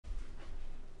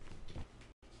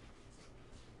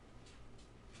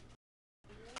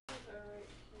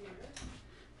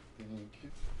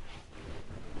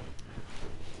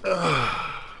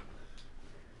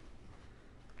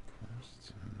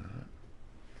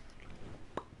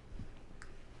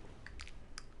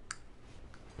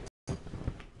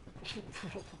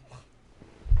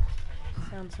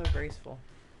Sounds so graceful.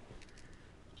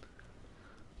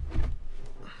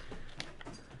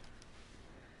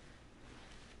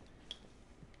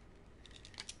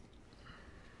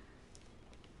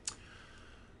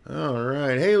 All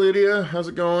right. Hey, Lydia. How's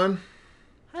it going?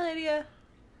 Hi, Lydia.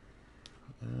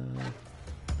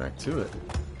 Back to it.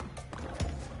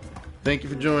 Thank you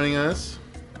for joining us.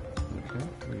 Okay.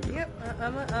 Yep,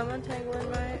 I'm untangling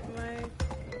my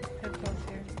headphones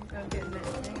here. I'm getting it.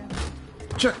 Hang on.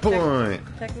 Checkpoint.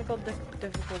 Technical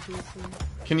difficulties.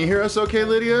 Can you hear us okay,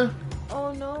 Lydia?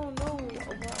 Oh, no. What? No,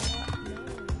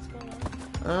 what's going on?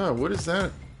 Ah, what is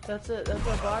that? That's a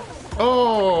box.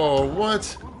 Oh,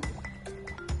 what?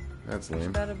 That's There's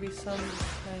lame. gotta be some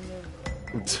kind of...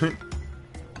 Oh,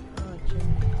 Jimmy.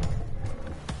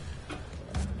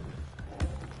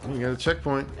 You got a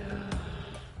checkpoint.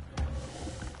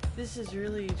 This is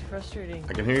really frustrating.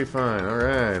 I can hear you fine. All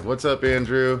right. What's up,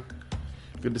 Andrew?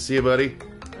 Good to see you, buddy.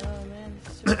 Oh, man.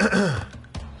 Super...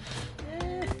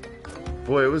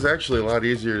 Boy, it was actually a lot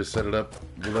easier to set it up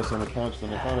with us on the couch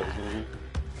than I thought it was going to be.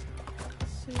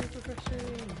 Super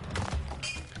frustrating.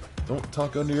 Don't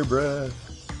talk under your breath.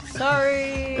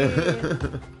 Sorry.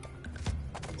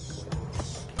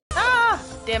 Ah!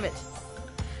 Damn it.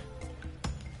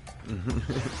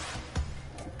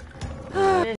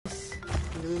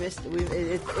 We missed.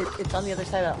 It's on the other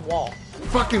side of that wall.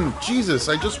 Fucking Jesus!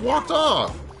 I just walked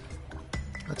off.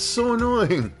 That's so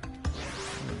annoying.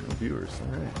 No viewers. All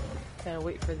right. Gotta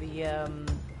wait for the what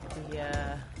do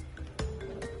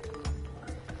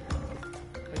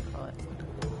you call it?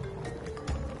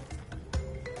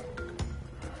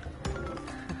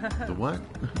 The what?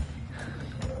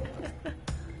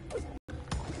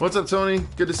 What's up, Tony?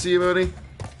 Good to see you, buddy.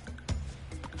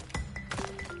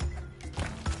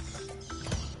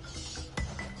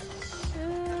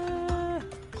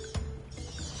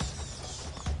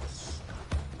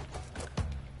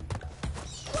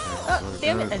 Oh,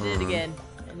 damn it! I did it again.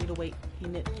 I need to wait. You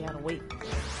gotta wait.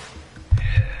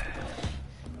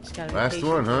 Just gotta be Last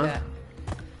patient one, through huh? that.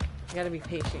 You gotta be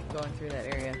patient going through that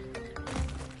area.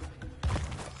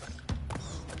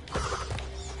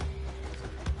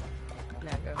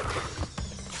 Now go.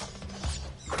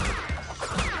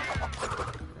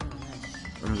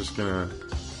 I'm just gonna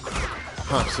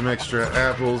pop some extra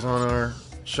apples on our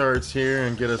charts here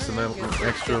and get us an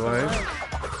extra life.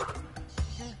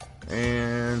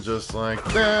 And just like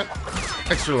that,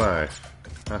 extra life.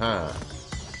 Haha.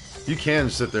 You can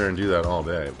sit there and do that all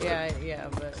day. But Yeah,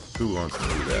 but who wants to do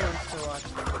who that? wants to watch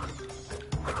that?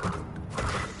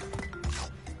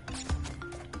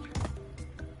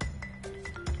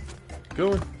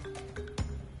 Going.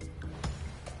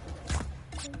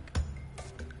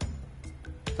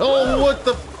 Oh, what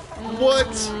the?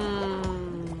 What?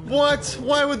 What?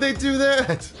 Why would they do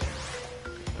that?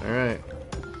 All right.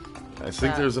 I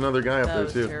think there's another guy up there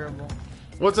too. Terrible.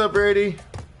 What's up, Brady?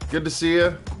 Good to see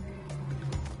you.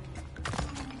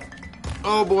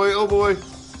 Oh boy, oh boy.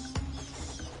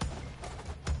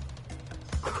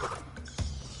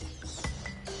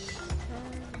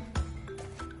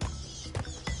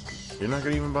 You're not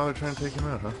gonna even bother trying to take him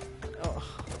out, huh? Oh.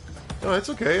 No, it's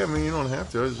okay. I mean, you don't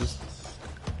have to. It's just...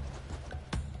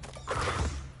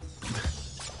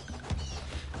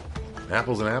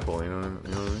 Apple's an apple, you know what I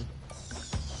mean?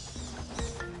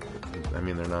 I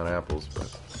mean, they're not apples, but...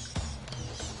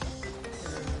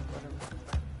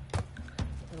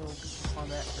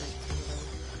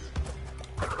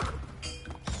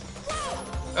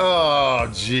 Oh,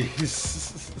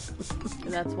 jeez.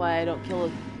 And that's why I don't kill.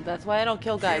 That's why I don't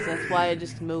kill guys. That's why I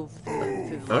just move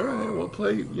through the All right, we'll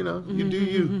play. You know, you do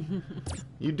you.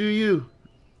 You do you.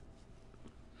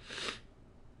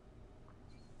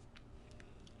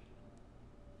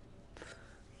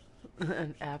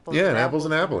 An apple. Yeah, an apple's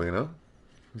an apple. You know,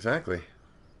 exactly.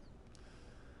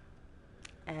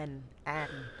 N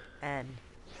A-N.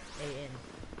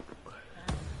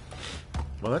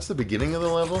 Well, that's the beginning of the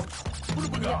level.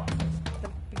 The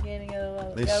beginning of the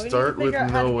level. They Yeah, start with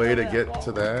no way to that get wall.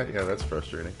 to that. Yeah, that's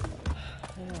frustrating.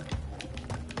 Yeah.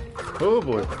 Oh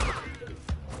boy.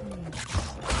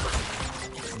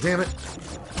 Damn it.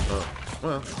 Oh,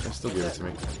 well, they still gave it to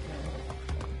me.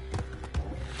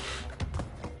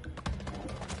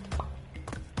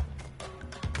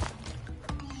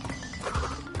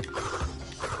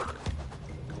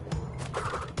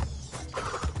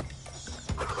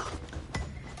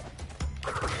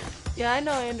 Yeah, I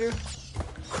know, Andrew.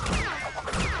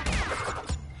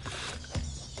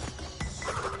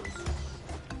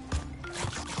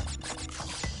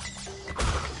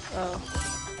 Oh.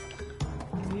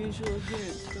 Unusual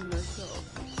appearance for myself.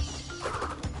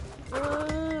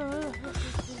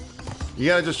 You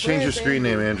gotta just change your screen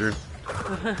name, Andrew.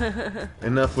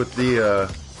 Enough with the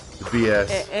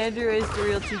BS. Andrew is the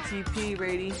real TTP,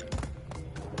 Brady.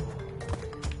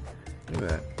 Look at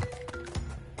that.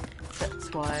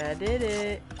 That's why I did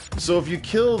it. So if you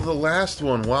kill the last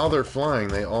one while they're flying,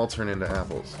 they all turn into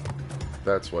apples.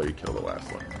 That's why you kill the last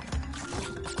one.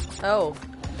 Oh,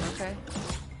 okay.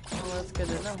 Well, that's good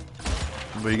to know.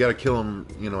 But you gotta kill them,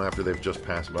 you know, after they've just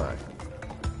passed by.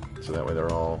 So that way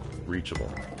they're all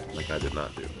reachable, like I did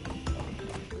not do.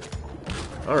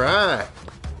 Alright!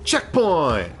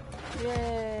 Checkpoint!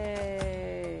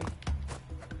 Yay!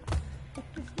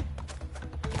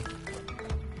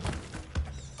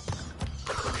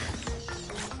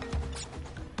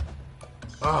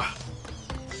 Ah!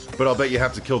 But I'll bet you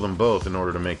have to kill them both in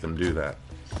order to make them do that.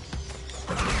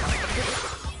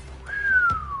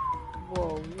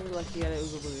 Whoa, you're lucky I got an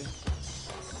Ooga Booga.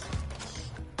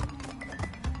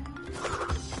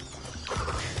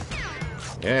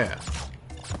 Yeah.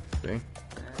 See?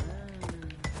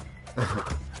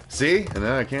 See? And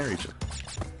now I can't reach him.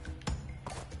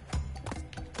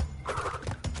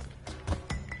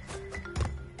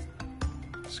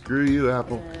 Screw you,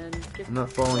 Apple. I'm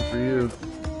not falling for you.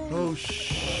 Oh,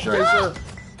 shiza.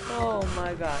 Oh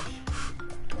my gosh.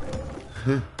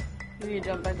 You need to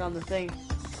jump back on the thing.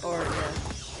 Or, yeah.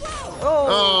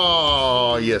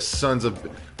 Oh, you sons of...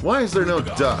 Why is there no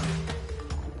duck?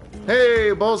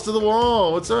 Hey, balls to the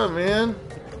wall. What's up, man?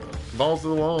 Balls to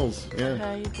the walls. Yeah.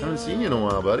 How you doing? Haven't seen you in a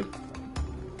while, buddy.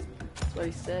 That's what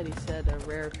he said. He said a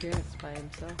rare appearance by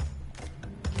himself.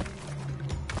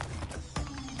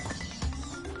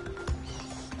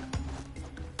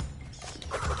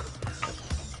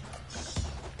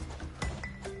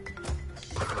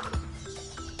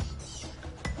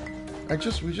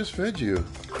 We just fed you.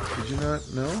 Did you not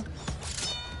know?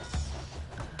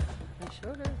 I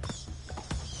showed her.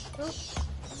 Oh.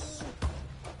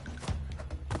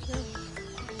 Jump.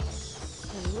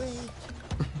 And wait.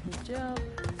 And jump.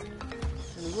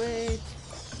 And wait.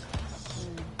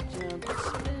 And jump. And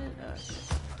spin.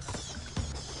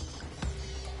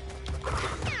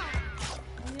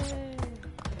 Yay.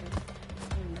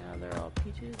 And now they're all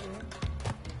peaches, right?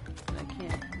 And I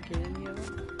can't get any of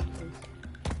them.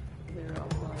 They're all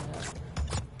falling out.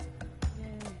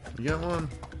 Yay. You got one.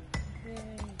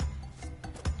 Yay.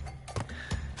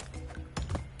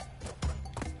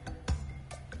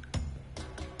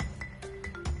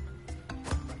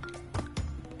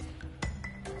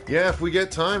 Yeah, if we get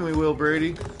time, we will,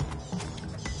 Brady.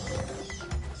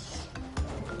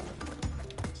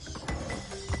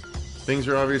 Things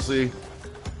are obviously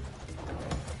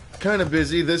kind of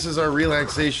busy. This is our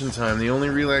relaxation time. The only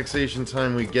relaxation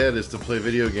time we get is to play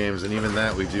video games, and even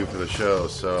that we do for the show,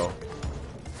 so...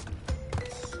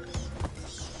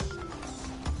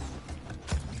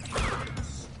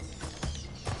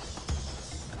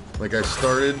 Like, I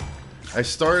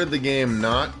started the game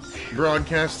not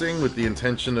broadcasting with the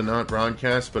intention to not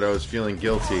broadcast, but I was feeling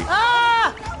guilty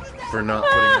for not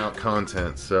putting out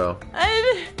content, so...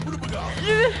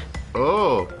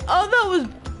 Oh! Oh, that was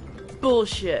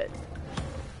bullshit.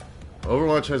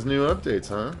 Overwatch has new updates,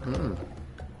 huh?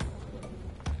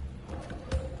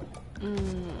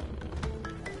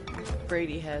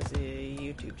 Brady has a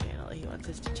YouTube channel. He wants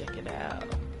us to check it out.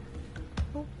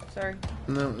 Oh, sorry.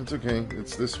 No, it's okay.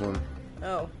 It's this one.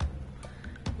 Oh.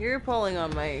 You're pulling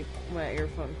on my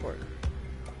earphone cord.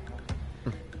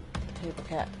 Table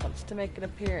cat wants to make an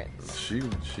appearance. She's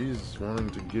wanting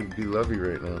to be lovey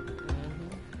right now.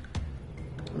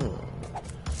 Oh.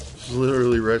 She's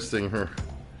literally resting her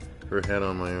head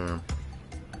on my arm.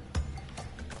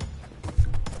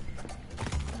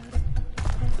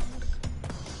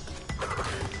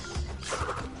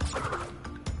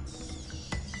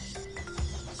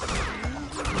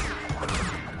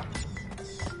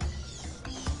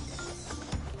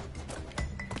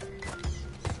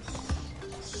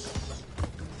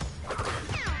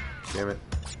 Damn it.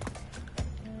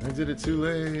 I did it too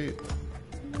late.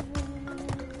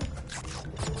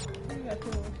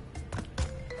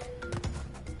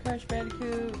 Crash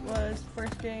Bandicoot was the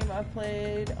first game I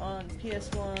played on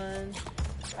PS1.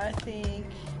 I think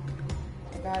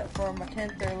I got it for my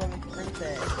 10th or 11th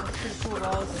birthday. It's pretty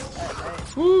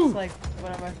cool. It's like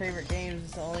one of my favorite games.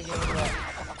 It's the only game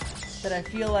that I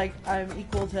feel like I'm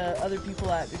equal to other people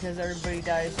at, because everybody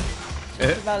dies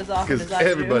just about as often as I do.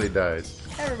 Everybody dies.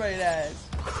 Everybody dies.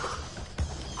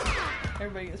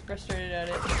 Everybody gets frustrated at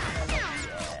it. And I'm like,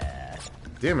 yeah.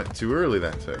 Damn it, too early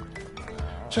that time.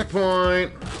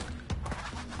 Checkpoint!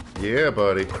 Yeah,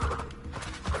 buddy.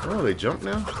 Oh, they jump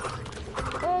now?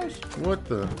 Oh, what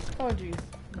the? oh, jeez.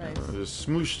 Nice. Just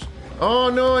smooshed. Oh,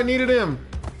 no, I needed him!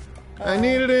 I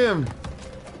needed him!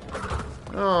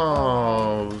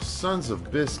 Oh, sons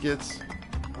of biscuits.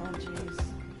 Oh, jeez.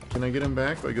 Can I get him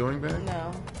back by going back?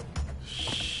 No.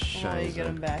 The only way you get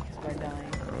him back is by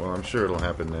dying. Well, I'm sure it'll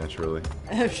happen naturally.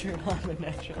 I'm sure it'll happen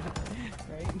naturally.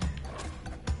 Right?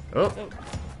 Oh. Oh.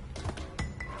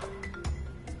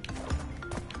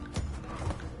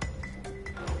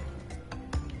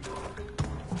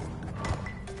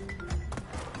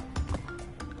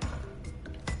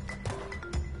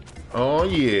 Oh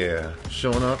yeah,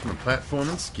 showing off my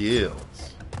platforming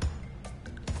skills.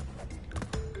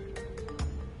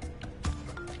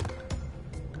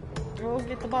 Oh,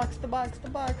 get the box, the box, the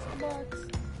box, the box.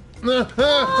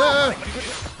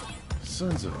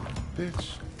 Sons of a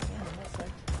bitch. Yeah, that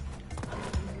sucked.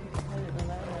 I didn't know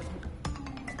that happened.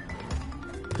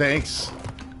 Thanks. I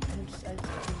just hit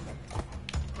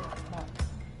the box.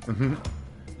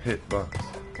 Hit box.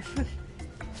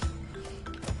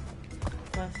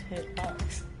 Plus hit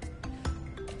box.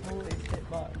 Always hit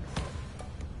box.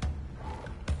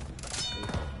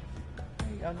 There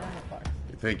you go, now hit box.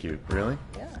 Thank you. Really?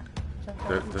 Yeah.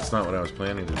 That's not what I was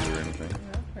planning to do or anything.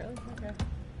 Yeah, really? Okay.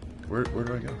 Where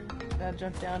do I go? Now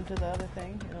jump down to the other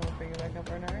thing, and it'll bring it back up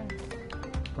on our end.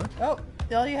 What? Oh!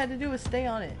 All you had to do was stay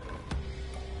on it.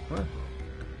 What?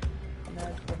 Now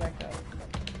let's go back up.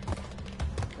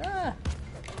 Ah!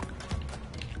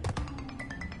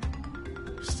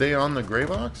 Stay on the gray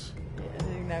box?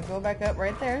 Yeah, now go back up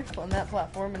right there on that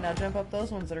platform, and now jump up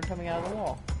those ones that are coming out of the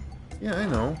wall. Yeah, I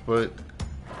know, but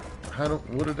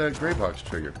what did that gray box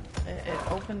trigger?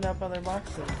 It opened up other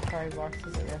boxes, probably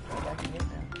boxes that we have to go back and get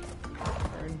now.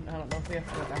 Or, I don't know if we have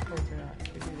to go backwards or not.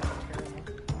 If we do that, terrible.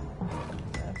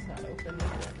 That's not open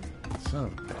either. Son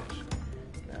of a bitch.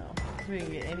 No. So we can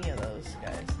get any of those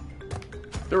guys.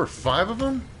 There were 5 of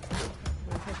them?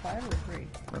 Was it 5 or 3?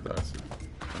 I thought it was,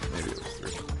 maybe it was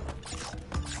 3.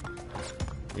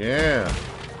 Yeah.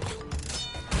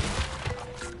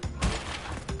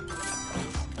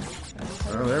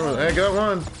 Oh, there was. I got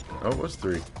one. Oh, it was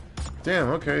 3. Damn.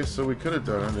 Okay, so we could have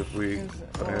done it if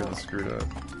I hadn't screwed up.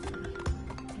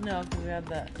 No, because we had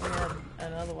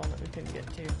another one that we couldn't get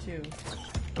to too.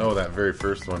 Oh, that very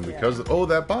first one because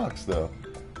that box though.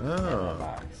 Oh.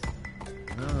 Box.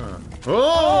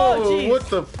 Oh, what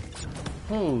the?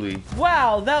 Holy.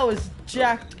 Wow, that was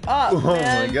jacked up. Oh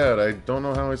man. my god, I don't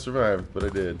know how I survived, but I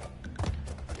did.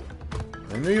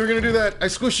 I knew you were gonna do that. I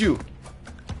squish you.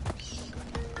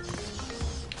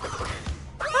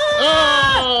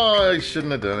 Oh, I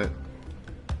shouldn't have done it.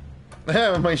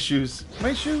 My shoes.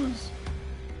 My shoes.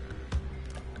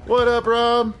 What up,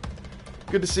 Rob?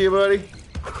 Good to see you, buddy.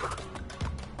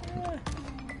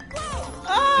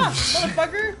 Ah,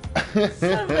 motherfucker!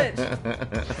 Son of a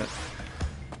bitch.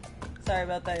 Sorry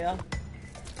about that, y'all.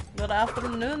 Good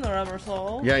afternoon, rubber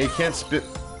soul. Yeah, you can't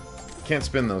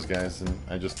spin those guys, and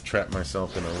I just trapped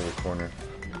myself in a little corner.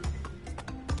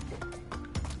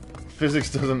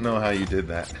 Physics doesn't know how you did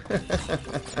that.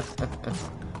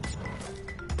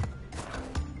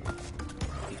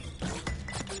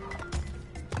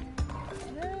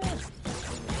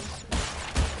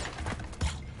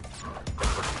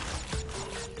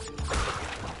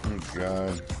 Oh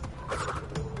god.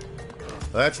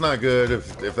 That's not good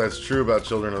if that's true about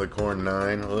Children of the Corn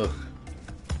 9. Ugh.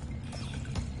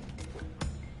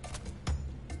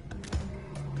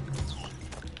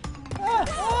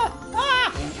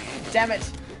 Damn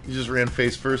it! You just ran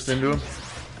face first into him?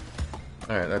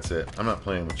 Alright, that's it. I'm not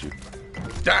playing with you.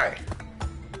 Die!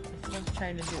 That's what I was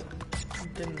trying to do.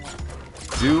 It didn't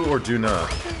work. Do or do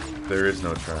not. There is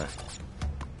no try.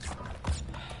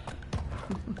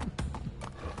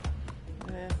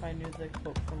 If I knew the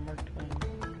quote from Mark Twain.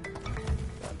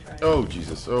 I'll try. Oh,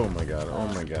 Jesus. Oh, my God. Oh,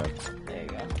 my God. There you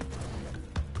go.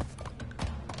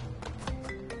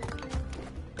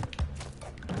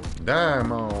 Die,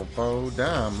 mofo.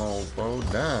 Die, mofo.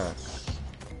 Die.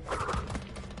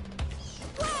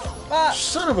 Ah!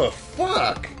 Son of a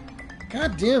fuck!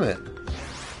 God damn it.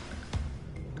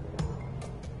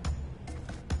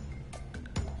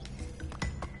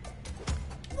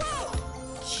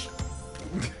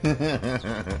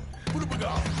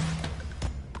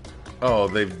 Oh,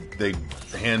 they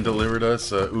hand delivered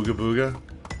us Ooga Booga.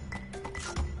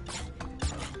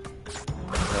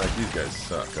 Like, these guys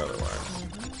suck otherwise.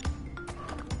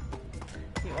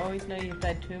 You always know you've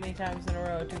died too many times in a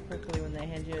row too quickly when they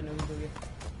hand you an Ooga Booga.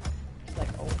 It's like,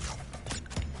 oh.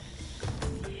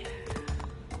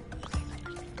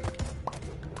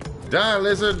 Die,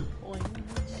 lizard!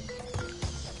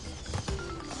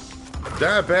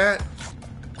 Die, bat!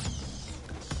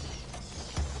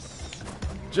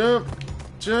 Jump!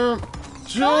 Jump!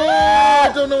 Jump!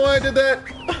 I don't know why I did that!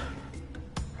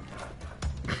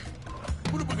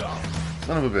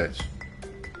 Son of a bitch.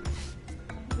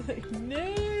 Like,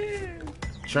 no.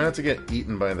 Try not to get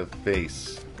eaten by the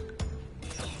face.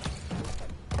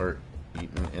 Or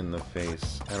eaten in the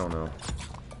face. I don't know.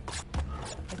 I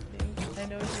think I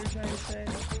know what you were trying to say.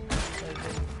 But it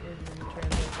didn't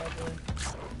translate properly.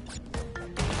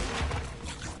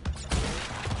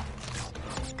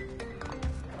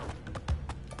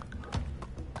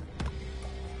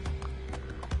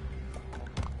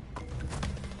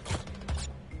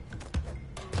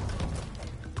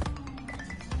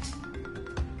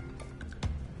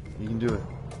 You can do it.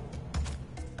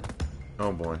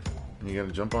 Oh boy. You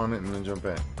gotta jump on it and then jump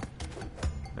back.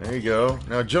 There you go.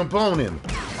 Now jump on him.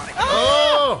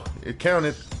 Oh! It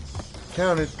counted.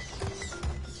 Counted.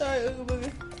 Sorry, Ooga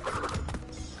Booga.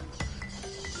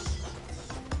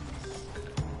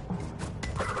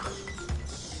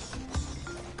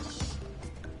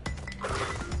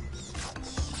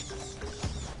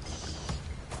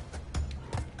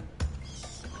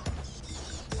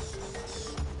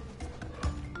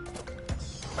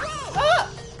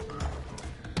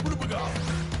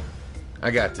 I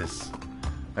got this.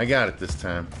 I got it this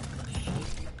time.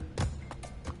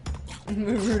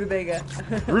 Rutabaga.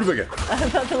 Rutabaga. I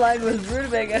thought the line was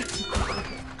Rutabaga.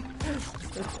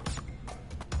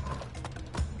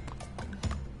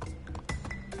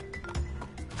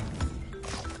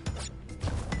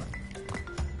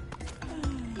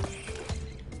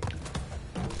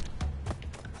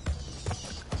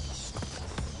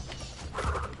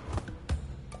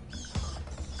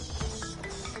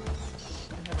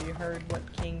 Have you heard what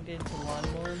King did to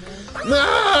Lawnmower Man? No!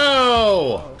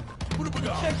 Oh. The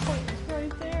checkpoint is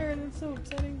right there, and it's so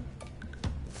upsetting.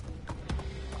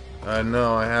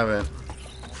 No, I haven't.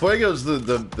 Fuego's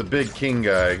the big king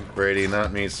guy, Brady,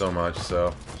 not me so much,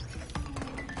 so.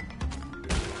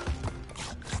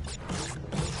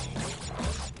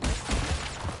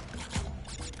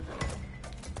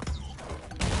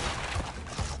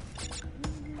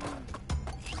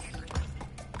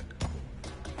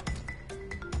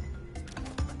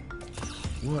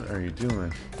 What are you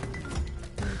doing?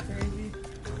 Crazy.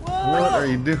 Whoa! What are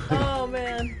you doing? Oh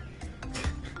man.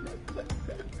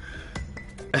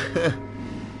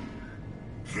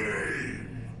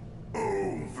 Game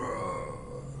over.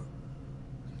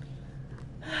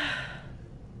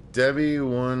 Debbie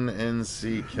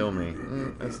 1NC kill me.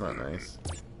 That's not nice.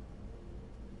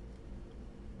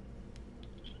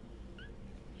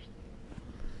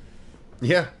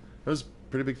 Yeah, that was a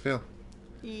pretty big fail.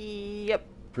 Yep.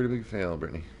 Pretty big fail,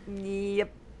 Brittany. Yep.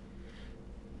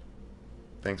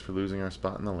 Thanks for losing our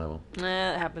spot in the level.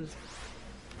 That happens.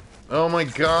 Oh my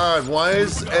god, why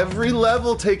is every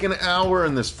level take an hour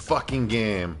in this fucking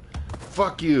game?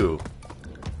 Fuck you.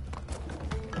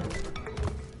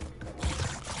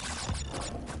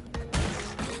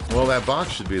 Well, that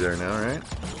box should be there now, right?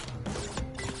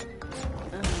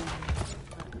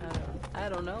 I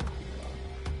don't know.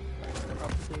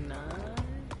 Probably not.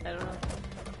 I don't know.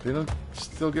 They don't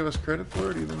still give us credit for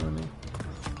it even when they...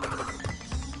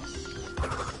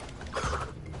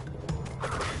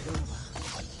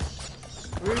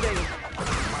 Rutabaga.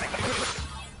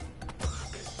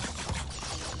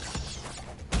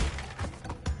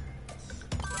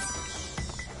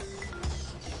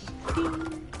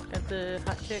 Got the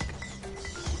hot chick.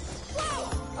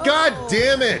 God Oh.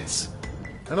 damn it!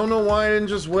 I don't know why I didn't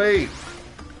just wait.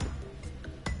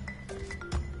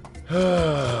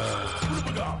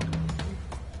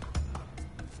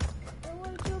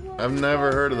 I've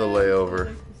never heard of the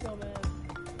layover. So mad.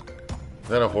 Is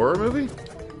that a horror movie?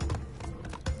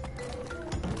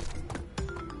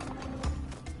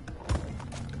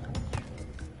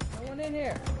 I want in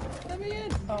here. Let me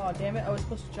in. Oh, damn it. I was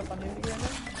supposed to jump on Nudie right now.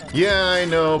 Oh. Yeah, I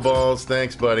know, balls.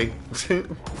 Thanks, buddy.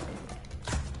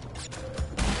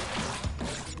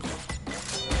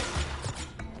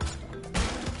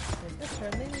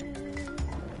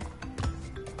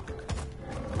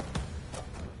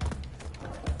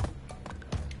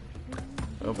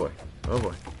 Oh boy. Oh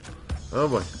boy. Oh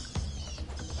boy.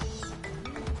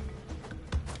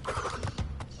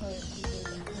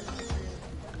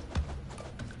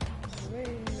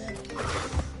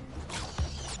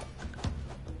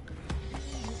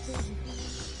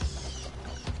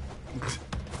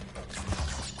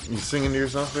 You singing to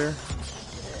yourself there? It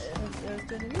was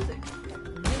good music.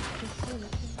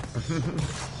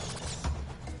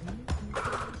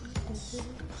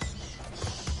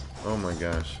 Oh my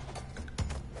gosh.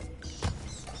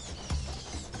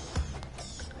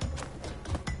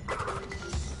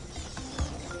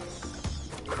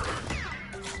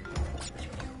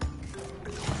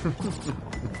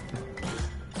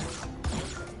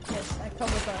 Yes, I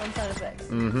come with my own sound effects.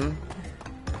 Mm-hmm.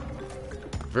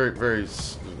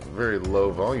 very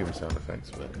low volume sound effects,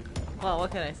 but... Well,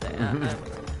 what can I say?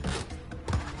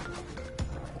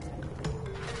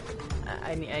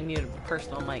 I need a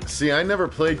personal mic. See, I never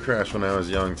played Crash when I was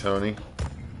young, Tony.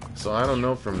 So I don't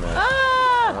know from that.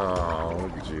 Ah! Oh,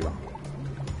 look at you.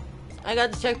 I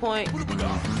got the checkpoint. I got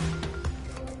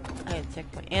the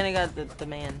checkpoint, and I got the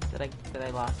man that I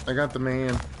lost. I got the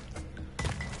man.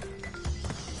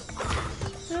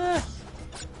 Ah.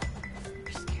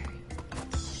 You're scary.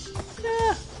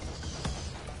 Ah.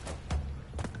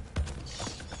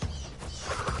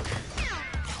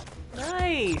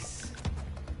 Nice.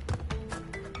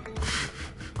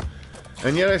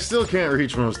 And yet I still can't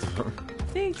reach most of them.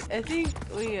 I think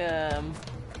we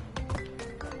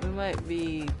might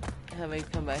be having to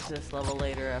come back to this level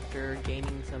later after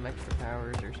gaining some extra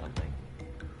powers or something.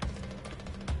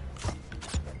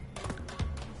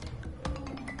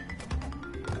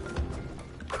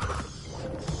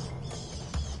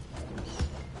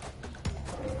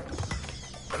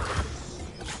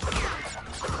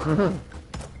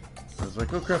 I was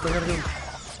like, oh crap, I gotta go.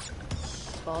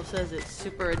 Ball says it's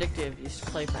super addictive. You just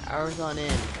play for hours on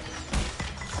end.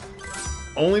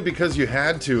 Only because you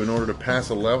had to in order to pass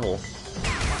a level.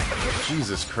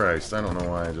 Jesus Christ, I don't know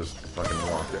why I just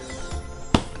fucking walked it.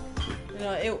 You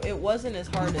know, it wasn't as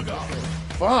hard as this is.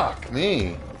 Fuck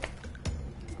me.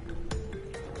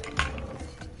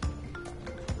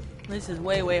 This is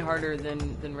way harder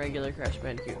than regular Crash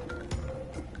Bandicoot.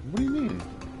 What do you mean?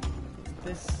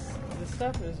 This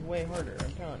stuff is way harder,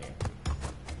 I'm telling you.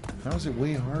 How is it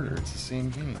way harder? It's the same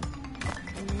game.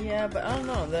 Yeah, but I don't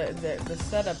know. The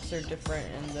setups are different,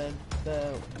 and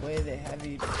the way they have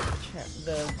you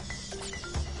the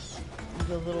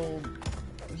little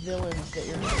villains that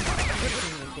you're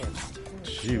fighting against.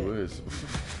 Gee whiz.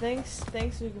 Thanks,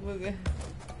 Ooga Booga.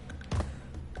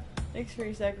 Thanks for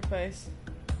your sacrifice.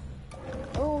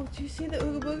 Oh, do you see the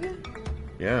Ooga Booga?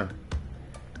 Yeah.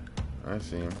 I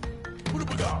see him.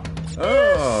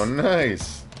 Oh,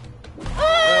 nice.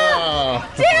 Oh,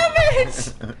 damn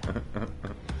it!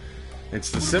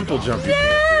 It's the simple jump you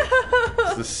can't do.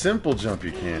 It's the simple jump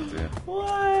you can't do.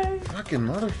 Why? Fucking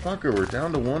motherfucker, we're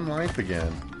down to one life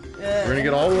again. We're gonna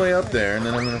get all the way up there, and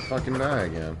then I'm gonna fucking die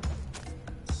again.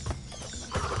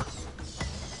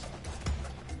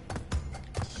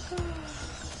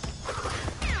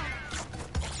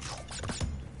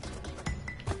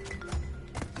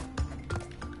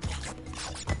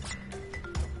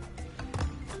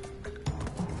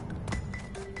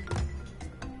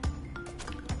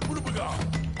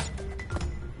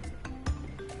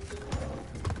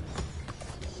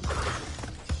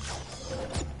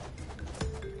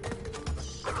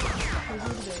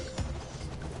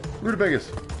 Rutabagas.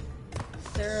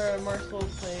 Sarah Marshall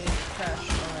played Crash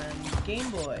on Game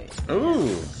Boy. Ooh. I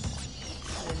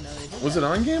didn't know they did Was it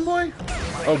on Game Boy?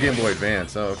 Oh, Game Boy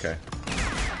Advance. Oh, okay.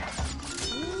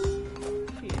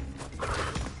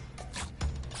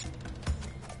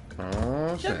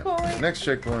 Oh, shit. Checkpoint. Next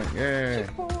checkpoint. Yay.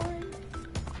 Checkpoint.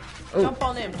 Oh. Jump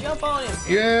on him. Jump on him.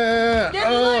 Yeah. Get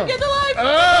the life. Get the life.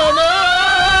 Oh,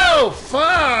 no.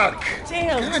 Fuck.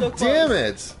 Damn. God So close. damn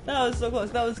it. That was so close.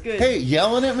 That was good. Hey,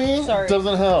 yelling at me Sorry.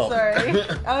 doesn't help. Sorry.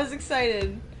 I was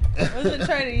excited. I wasn't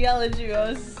trying to yell at you. I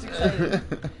was just excited.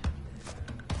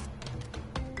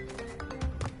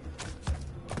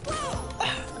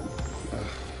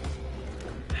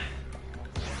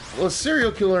 Well, a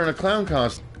serial killer in a clown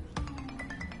costume.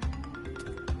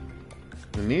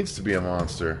 There needs to be a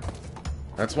monster.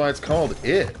 That's why it's called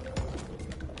It.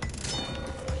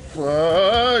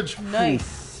 Fudge!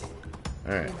 Nice.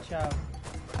 Alright. Good job.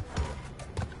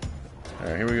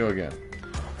 Alright, here we go again.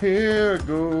 Here I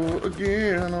go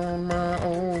again on my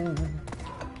own.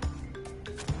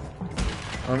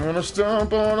 I'm gonna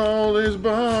stomp on all these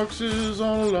boxes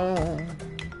all alone.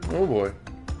 Oh boy.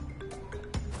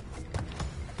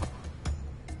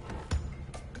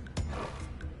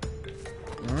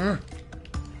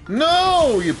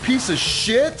 No, you piece of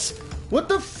shit! What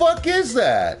the fuck is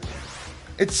that?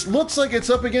 It looks like it's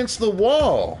up against the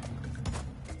wall.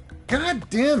 God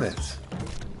damn it.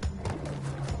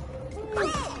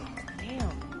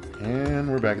 Damn.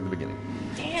 And we're back at the beginning.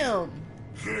 Damn.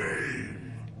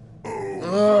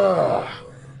 Ugh.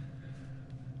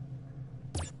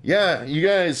 Yeah, you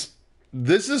guys,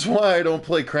 this is why I don't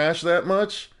play Crash that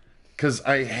much. Because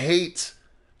I hate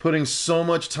putting so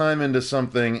much time into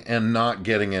something and not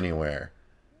getting anywhere.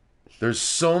 There's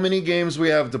so many games we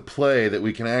have to play that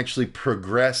we can actually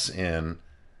progress in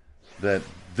that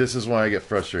this is why I get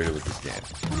frustrated with this game.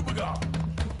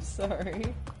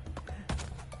 Sorry.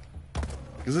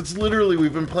 Because it's literally,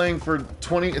 we've been playing for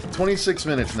 26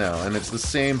 minutes now, and it's the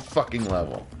same fucking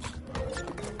level.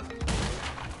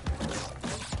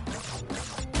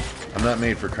 I'm not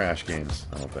made for Crash games,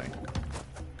 I don't think.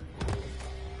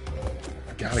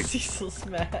 I gotta... Cecil's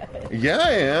mad. Yeah,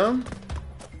 I am.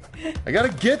 I gotta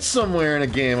get somewhere in a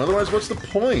game, otherwise what's the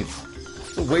point?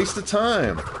 It's a waste of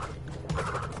time.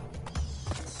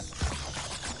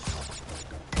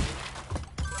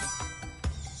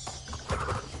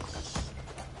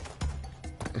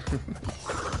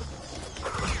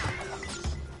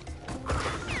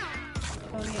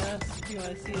 Tony asked, do you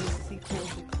want to see a sequel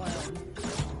to Clown?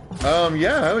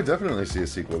 Yeah, I would definitely see a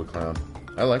sequel to Clown.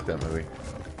 I like that movie.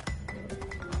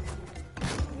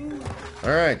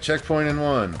 Alright, checkpoint in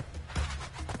 1.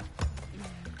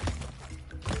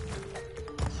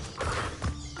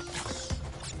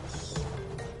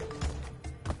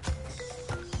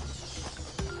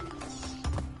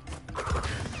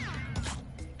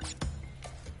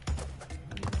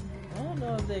 I don't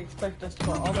know if they expect us to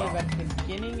go all the way back to the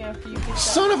beginning after you get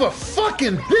Son of a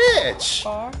fucking bitch!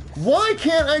 far. Why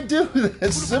can't I do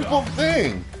this simple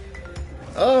thing?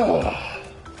 Oh.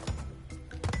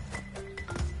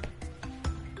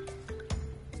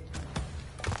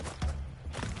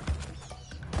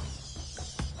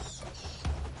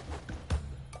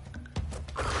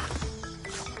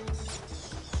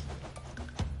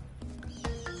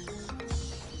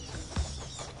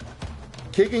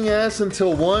 Kicking ass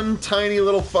until one tiny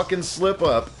little fucking slip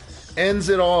up ends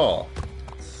it all.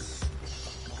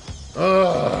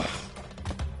 Ugh.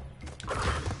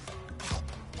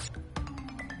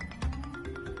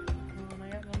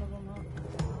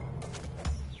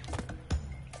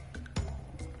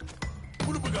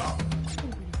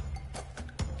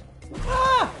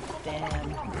 Ah! Damn.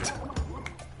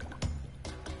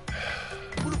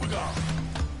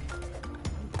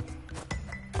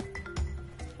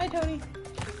 Hi, Tony.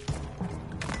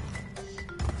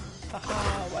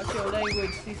 Haha, watch your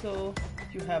language, Cecil.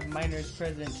 You have minors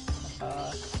present.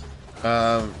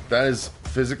 That is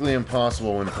physically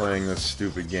impossible when playing this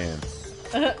stupid game.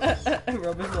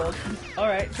 Rubbish world.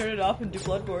 Alright, turn it off and do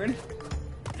Bloodborne.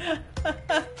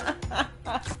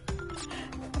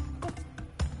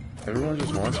 Everyone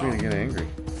just wants me to get angry.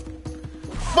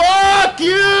 Fuck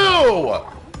you!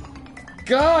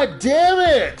 God damn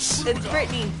it! It's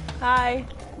Brittany. Hi.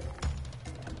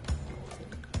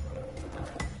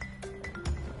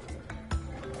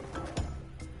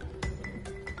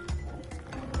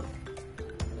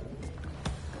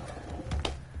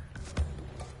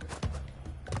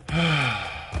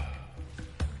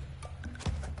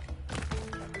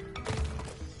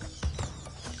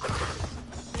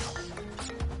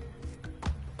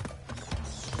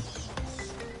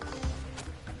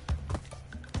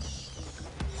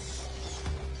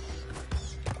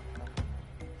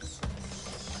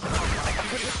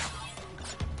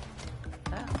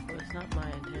 That was not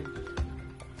my intent.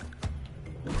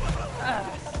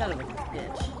 Ah, son of a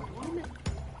bitch.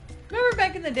 Remember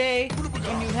back in the day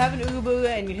when you'd have an Ubu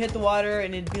and you'd hit the water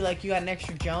and it'd be like you got an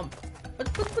extra jump?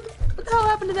 What the hell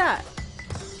happened to that?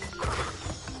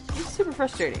 It's super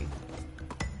frustrating.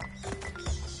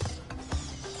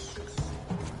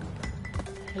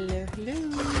 Hello, hello.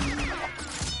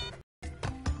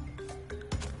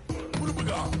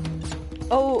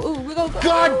 Oh, we go.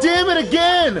 God damn it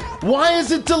again! Why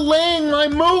is it delaying my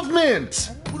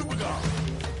movement?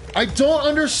 I don't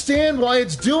understand why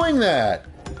it's doing that.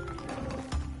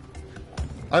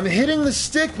 I'm hitting the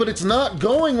stick, but it's not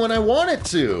going when I want it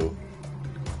to.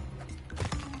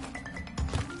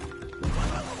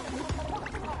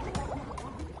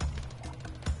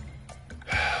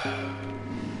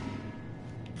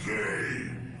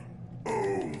 Game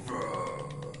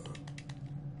over.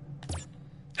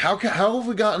 How have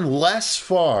we gotten less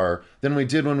far than we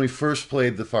did when we first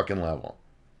played the fucking level?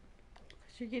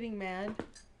 You're getting mad.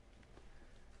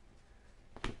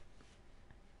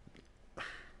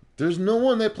 There's no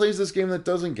one that plays this game that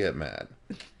doesn't get mad.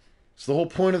 It's the whole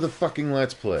point of the fucking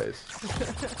Let's Plays.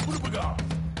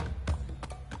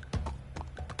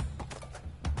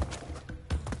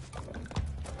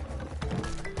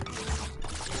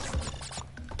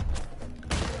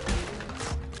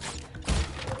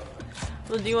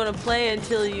 Well, do you want to play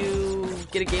until you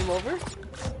get a game over?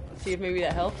 See if maybe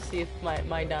that helps? See if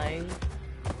my dying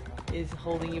is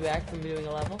holding you back from doing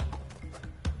a level?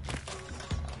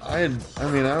 I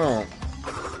mean, I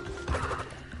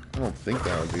don't think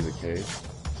that would be the case.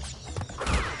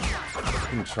 I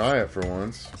can try it for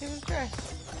once. Give it a try.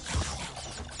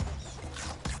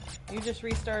 You just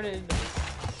restarted.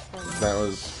 That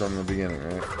was from the beginning,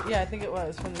 right? Yeah, I think it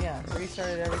was from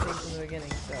restarted everything from the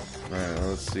beginning. So. All right, well,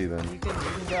 let's see then. You can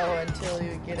go until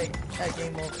you get a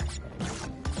game over.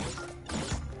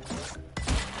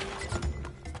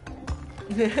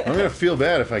 I'm gonna feel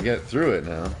bad if I get through it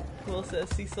now. Will says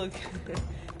Cecil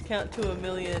count to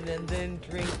 1,000,000 and then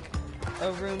drink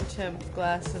a room temp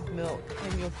glass of milk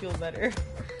and you'll feel better.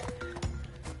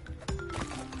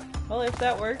 Well, if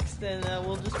that works, then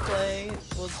we'll just play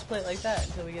it like that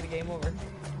until we get a game over.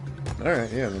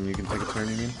 Alright, yeah, then you can take a turn,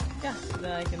 you mean? Yeah,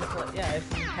 then I can play. Yeah,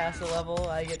 if you pass a level,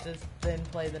 I get to then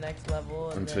play the next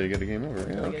level. And until you get a game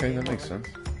over. Yeah, okay, that makes sense.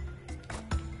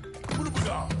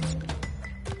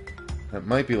 That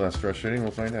might be less frustrating,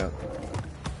 we'll find out.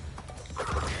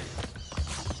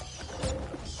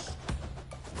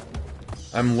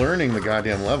 I'm learning the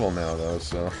goddamn level now, though,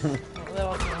 so... Well, that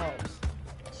also helps.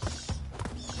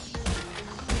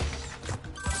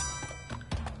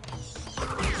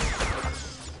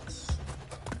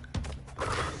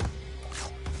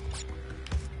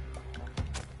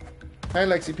 Hi,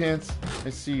 Lexi Pants. I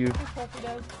see you. Hey, puppy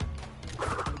dog.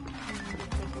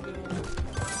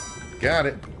 Got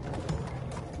it.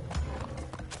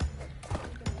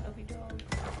 Puppy dog.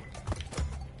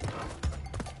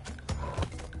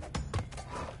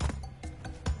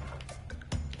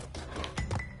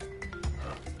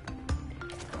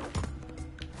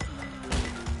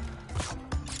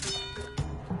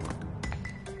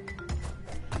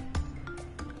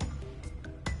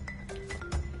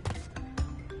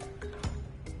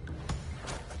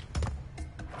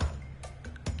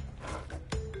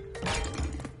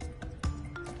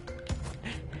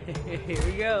 Here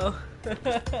we go.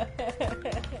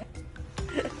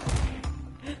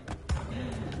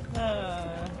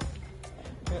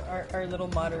 Our little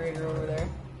moderator over there.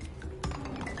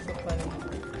 So funny.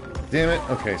 Damn it.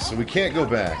 Okay, so we can't go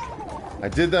back. I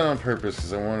did that on purpose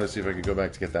because I wanted to see if I could go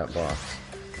back to get that box.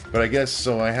 But I guess,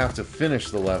 so I have to finish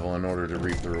the level in order to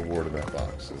reap the reward of that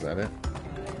box. Is that it?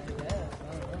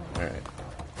 Yeah, Alright.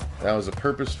 That was a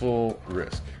purposeful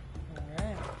risk.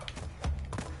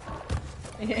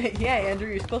 Alright. Yeah, Andrew,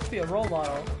 you're supposed to be a role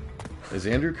model. Is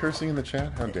Andrew cursing in the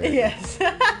chat? How dare you? Yes.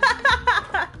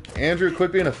 Andrew,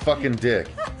 quit being a fucking dick.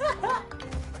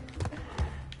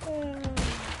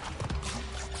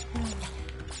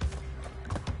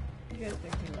 You guys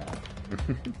make me laugh.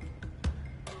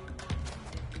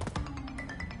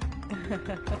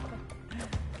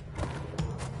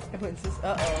 Everyone says,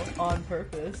 uh-oh, on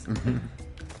purpose.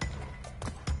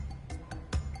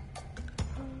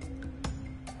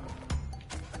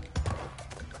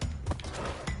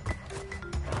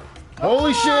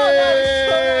 Holy shit!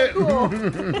 That was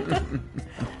so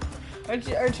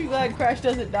cool. Aren't you glad Crash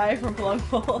doesn't die from plug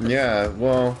balls? Yeah,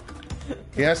 well,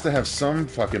 he has to have some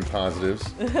fucking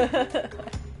positives. He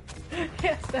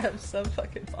has to have some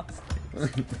fucking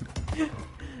positives.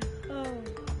 Oh.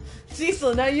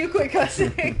 Cecil, now you quit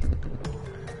cussing.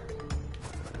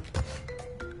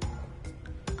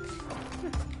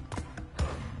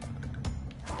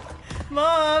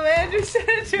 Mom, Andrew said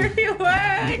a dirty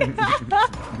word.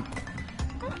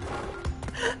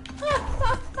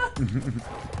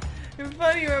 You're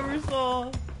funny, Rubber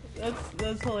Soul.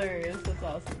 That's hilarious. That's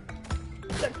awesome.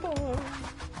 Checkpoint.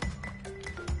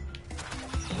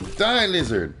 Die,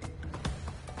 lizard!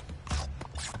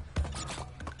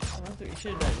 Well, that's what you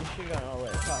should have done. You should have gone all the way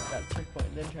to the top, got the checkpoint,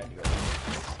 and then tried to go down.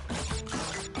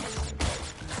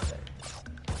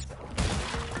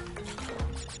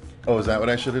 Oh, is that what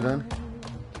I should have done?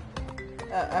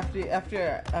 After you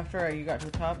got to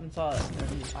the top and saw it,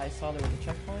 and I saw there was a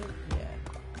checkpoint. Yeah.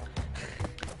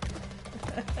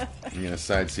 You gonna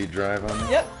side seat drive on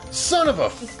me? Yep. Son of a!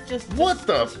 What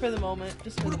the? Just for the moment.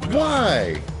 Just for the moment.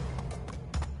 Why?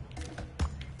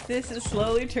 This is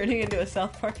slowly turning into a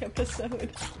South Park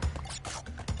episode.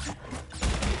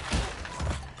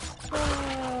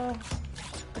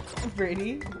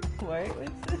 Brady, what?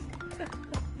 What's this?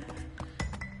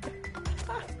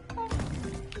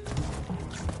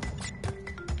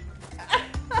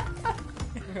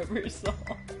 Rubber Soul.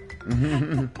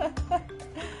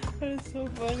 That is so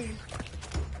funny.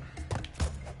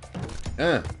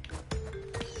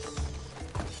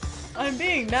 I'm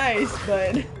being nice,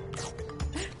 but you're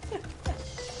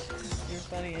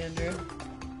funny, Andrew.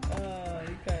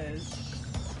 You guys.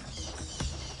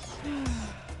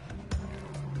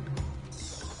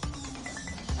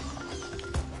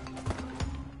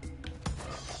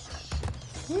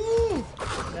 Woo!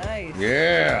 Nice.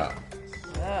 Yeah.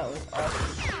 That was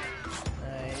awesome.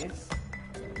 Nice.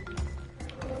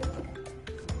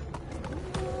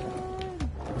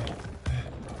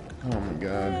 Oh my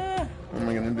god. What am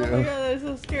I gonna do? Oh my god, that's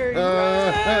so scary. Run!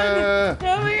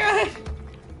 Oh my god!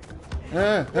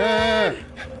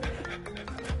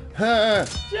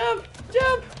 Jump!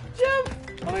 Jump! Jump!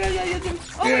 Oh my god, yeah, you jump!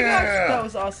 Oh my gosh, that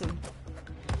was awesome.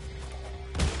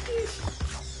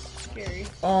 Scary.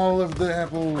 All of the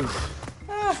apples.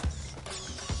 Ah.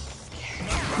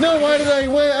 No, why did I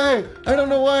wait? I don't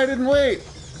know why I didn't wait.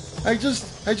 I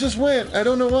just went. I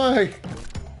don't know why.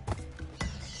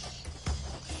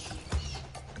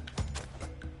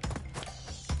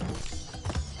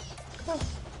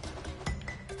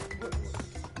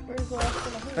 Where's the last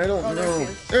one? I don't know. There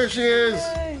she is. There she is.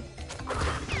 Yay.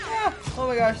 Ah. Oh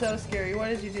my gosh, that was scary. Why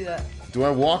did you do that? Do I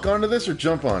walk onto this or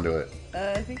jump onto it?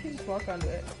 I think you just walk onto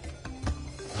it.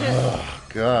 Oh,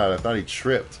 God, I thought he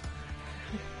tripped.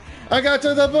 I got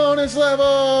to the bonus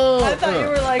level! I thought you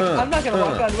were like, I'm not going to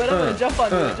walk onto it, I'm going to jump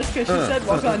onto it, just because she said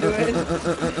walk onto it.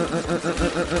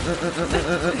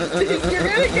 You're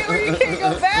going to get where you can't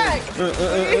go back! What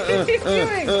are you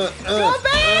doing? Go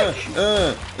back!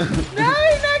 No,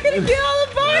 you're not going to get all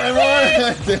the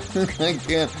boxes! I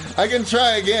can't. I can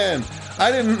try again.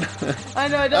 I didn't. I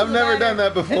know, it doesn't I've never matter. done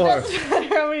that before. It doesn't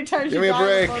matter how many times Give you me a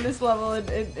die break. on this level,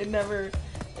 it never...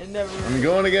 I'm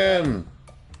going again.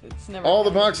 It's never All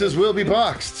the happened. boxes will be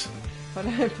boxed. When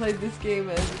I played this game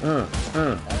as...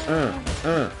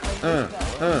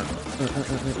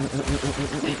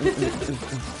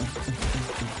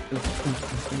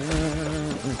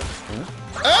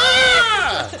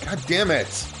 Ah! God damn it.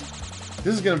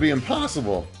 This is going to be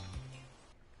impossible.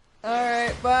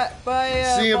 Alright, bye,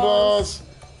 See you, balls.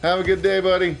 Have a good day,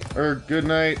 buddy. Or good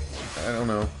night. I don't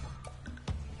know.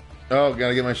 Oh,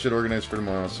 gotta get my shit organized for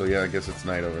tomorrow. So yeah, I guess it's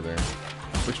night over there.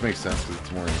 Which makes sense because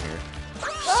it's morning here.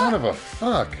 Son of a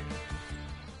fuck.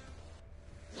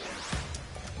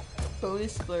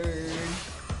 Bonus splurge.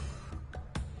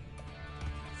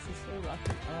 Cecil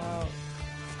rocking out.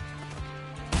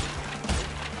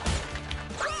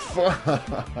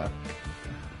 Fuck.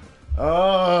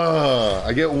 Oh,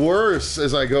 I get worse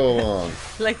as I go along.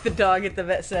 Like the dog at the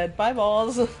vet said, bye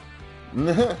balls.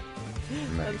 Nice.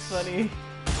 That's funny.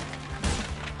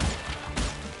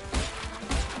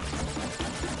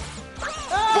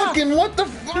 Fucking what the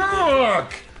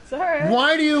fuck? It's alright.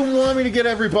 Why do you want me to get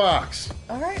every box?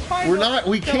 Alright, fine. We're not.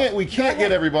 We can't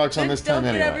get every box on this time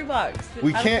Don't anyway. get every box.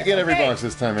 We can't get every Okay, box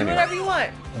this time do anyway. whatever you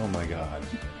want. Oh my god.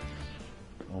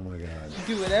 Oh my god.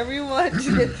 Do whatever you want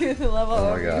to get through the level Oh my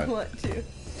however God. you want to.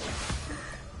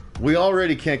 We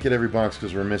already can't get every box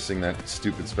because we're missing that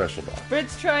stupid special box.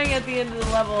 Brit's trying at the end of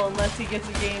the level unless he gets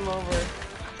a game over.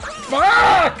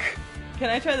 Fuck! Can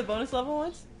I try the bonus level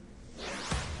once?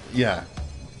 Yeah.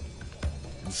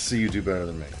 Let's see you do better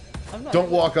than me. I'm not Don't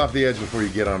walk off the edge before you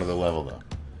get onto the level, though.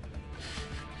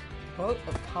 Vote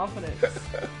of confidence.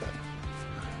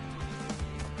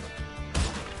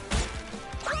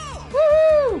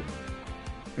 Woo!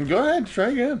 Go ahead, try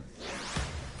again.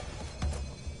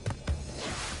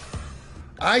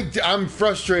 I'm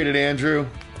frustrated, Andrew.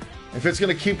 If it's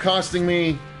going to keep costing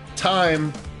me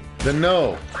time, then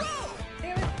no.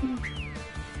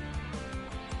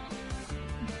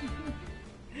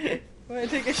 I'm gonna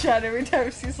take a shot every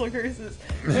time Cecil curses.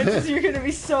 Because you're gonna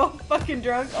be so fucking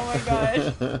drunk. Oh my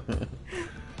gosh.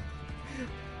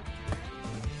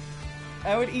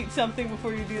 I would eat something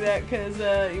before you do that because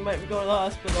you might be going to the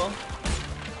hospital.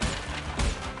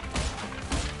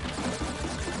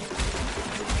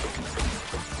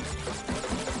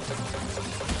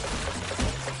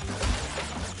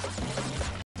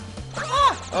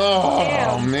 Oh,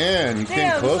 Damn. man. You came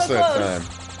Damn, close so that close.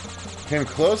 time. Came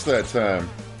close that time.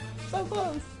 So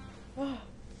close.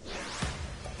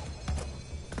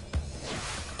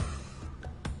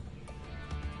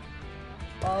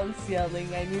 All this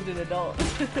yelling, I need an adult.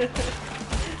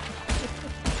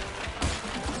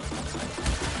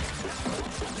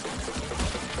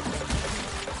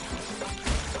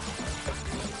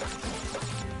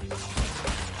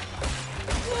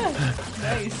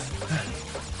 Nice.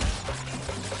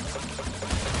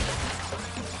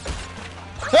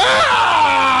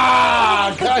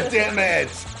 Ah! God damn it!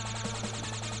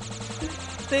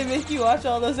 They make you watch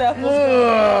all those apples Ugh.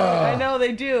 go. I know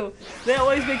they do. They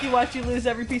always make you watch you lose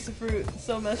every piece of fruit. It's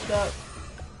so messed up.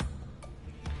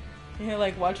 You hear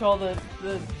like watch all the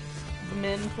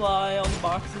men fly, all the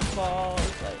boxes fall.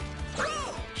 It's like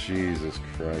Jesus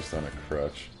Christ on a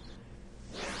crutch.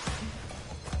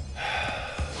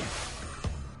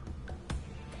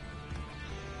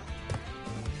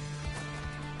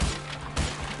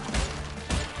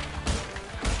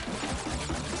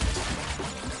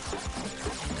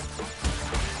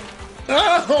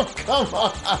 Oh, come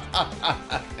on!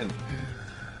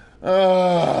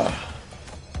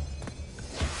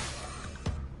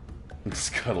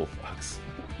 Scuttlefox.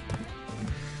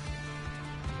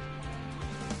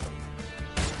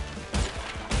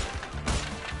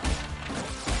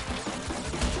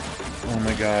 Oh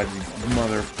my god, you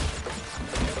mother...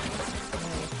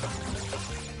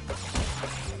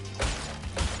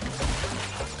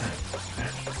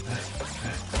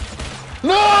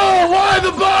 Try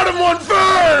the bottom one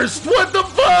first! What the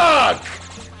fuck?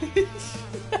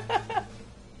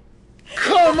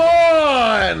 Come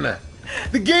on!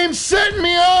 The game's setting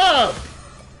me up!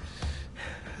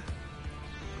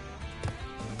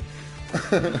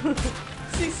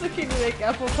 Cecil, can you make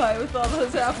apple pie with all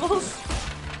those apples?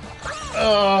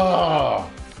 Oh!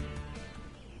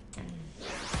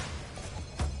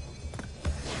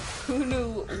 Who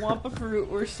knew Wampa fruit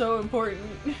were so important?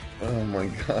 Oh my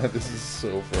god, this is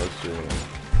so frustrating.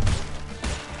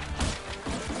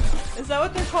 Is that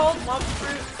what they're called? Wampa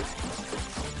fruit?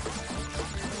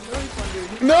 I always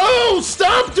wondered. No!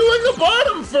 Stop doing the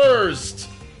bottom first!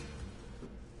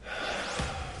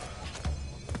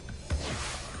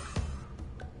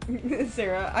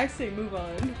 Sarah, I say move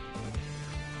on.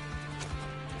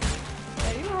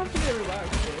 Yeah, you don't have to get every box,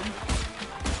 dude.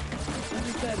 As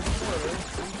you said before,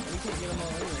 we can't get them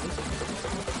all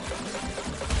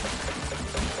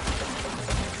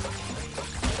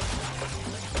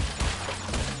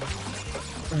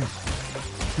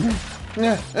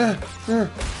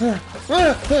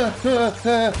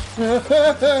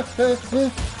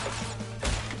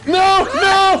No!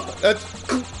 No! That's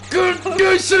good.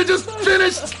 You should have just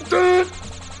finished.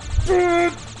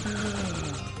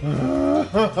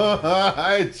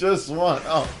 I just want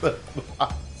all the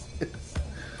boxes.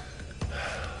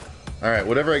 Alright,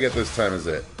 whatever I get this time is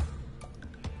it.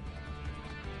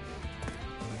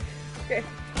 Okay.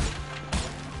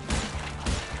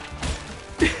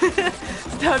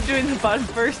 Stop doing the bottom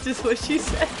first is what she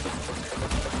said.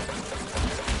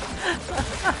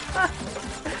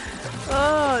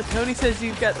 Oh, Tony says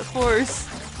you've got the force.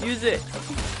 Use it.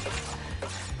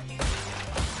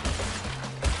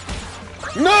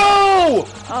 No!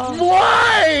 Oh.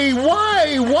 Why?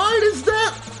 Why? Why does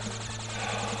that?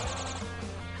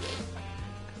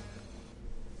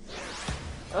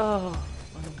 Oh.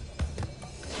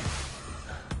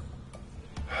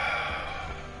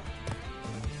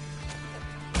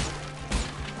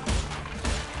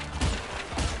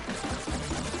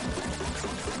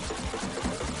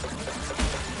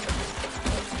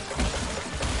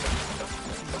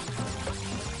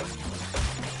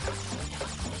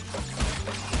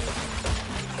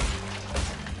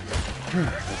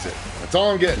 That's it. That's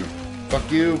all I'm getting. Fuck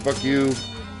you, fuck you.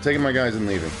 Taking my guys and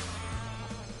leaving.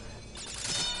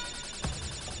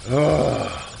 Ugh.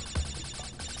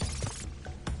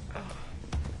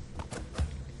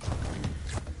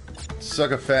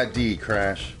 Suck a fat D,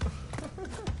 Crash.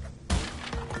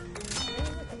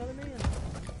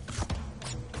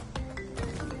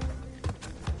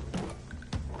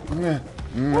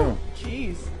 No.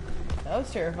 Jeez. That was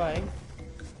terrifying.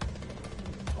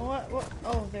 What?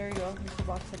 Oh, there you go. There's a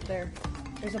box up there.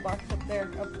 There's a box up there.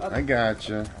 Up. I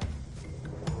gotcha.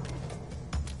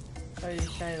 Are you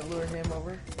just trying to lure him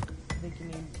over? I think you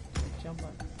need to jump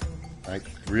on.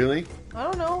 Really? I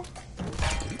don't know.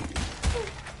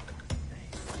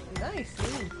 Nice.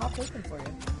 Ooh, pop open for you.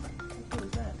 How cool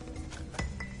is that?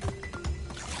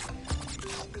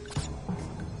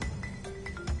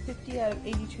 50 out of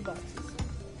 82 boxes.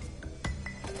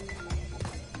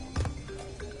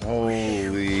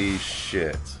 Holy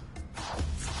shit.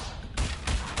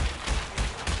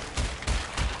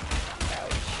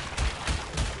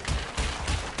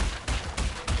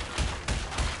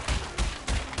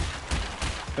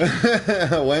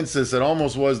 Wences, it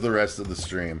almost was the rest of the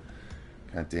stream.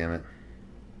 God damn it.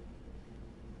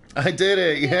 I did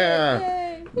it, yeah.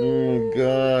 Yay. Oh,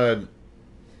 God.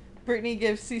 Brittany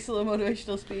gives Cecil a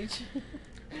motivational speech.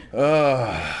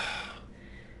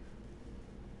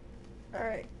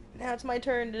 Alright, now it's my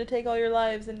turn to take all your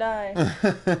lives and die.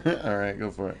 Alright, go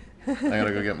for it. I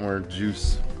gotta go get more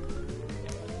juice.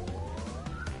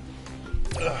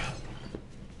 Ugh.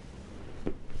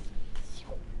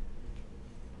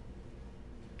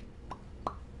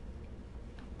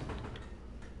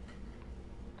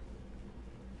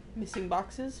 Missing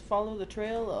boxes, follow the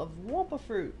trail of Wampa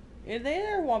fruit. Yeah, they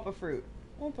are Wampa fruit.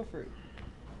 Wampa fruit.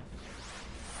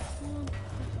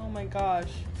 Oh my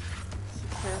gosh. This is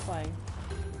terrifying.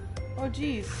 Oh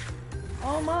jeez.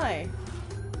 Oh my.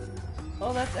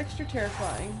 Oh, that's extra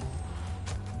terrifying.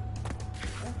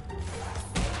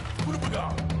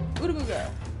 Ooda booga.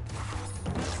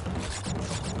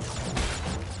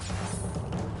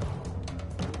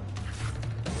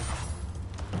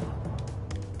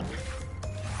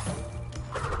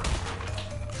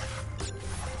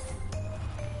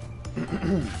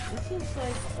 This is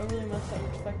like a really messed up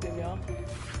perspective, y'all.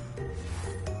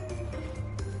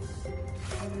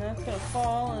 And that's gonna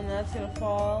fall, and that's gonna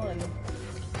fall, and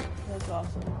that's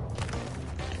awesome.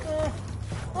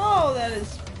 Oh, that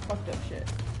is fucked up shit.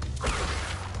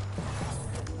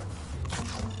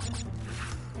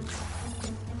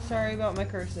 sorry about my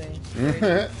cursing.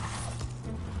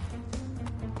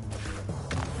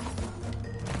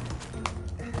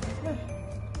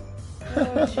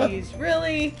 Oh jeez,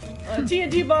 really? On a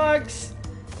TNT box?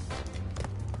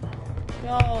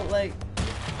 Y'all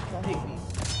hate me.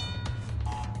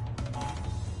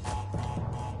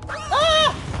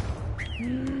 Ah!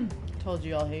 Told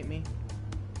you y'all hate me.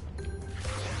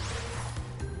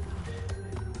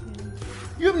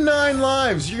 You have 9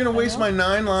 lives. You're gonna waste my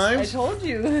 9 I lives? told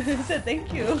you. I said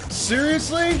thank you.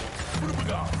 Seriously?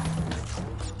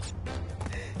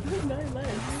 9 lives.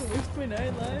 You gonna waste my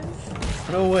 9 lives?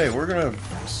 No way. We're gonna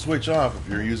switch off if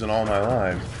you're using all my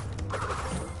lives.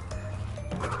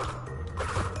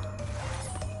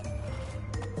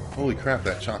 Holy crap,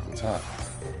 that chocolate's hot.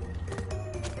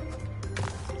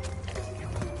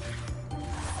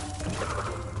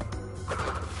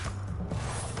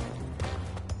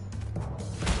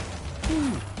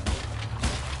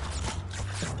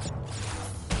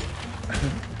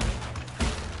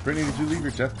 Brittany, did you leave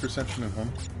your depth perception at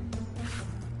home?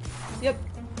 Yep.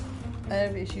 I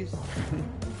have issues.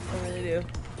 I really do.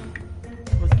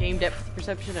 With game depth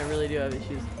perception, I really do have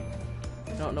issues.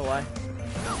 I don't know why.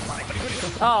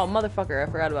 Oh, motherfucker,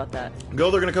 I forgot about that.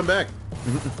 Go, they're gonna come back.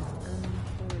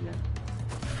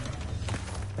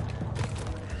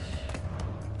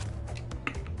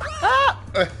 Ah!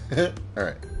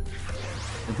 Alright.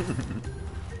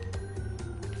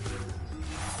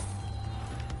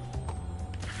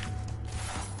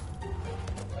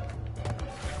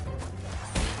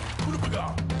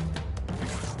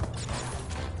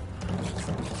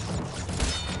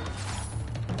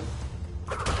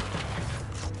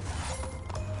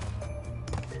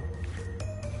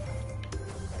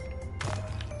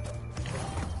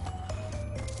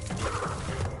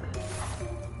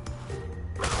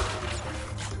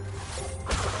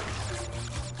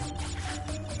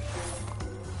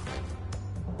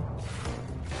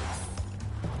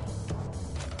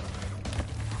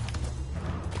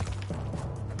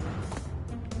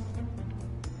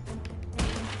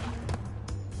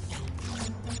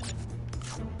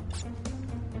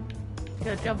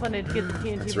 Gotta jump on it to get the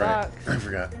TNT That's box. right. I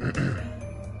forgot.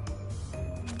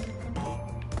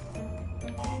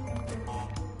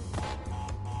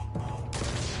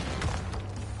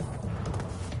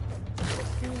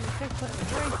 Checkpoint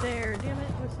was right there. Damn it,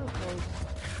 we're so close.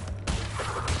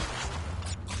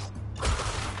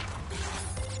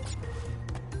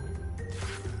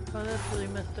 Oh, that's really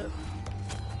messed up.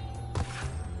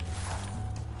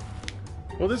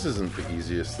 Well, this isn't the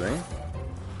easiest thing.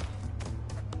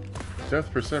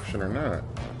 Depth perception or not.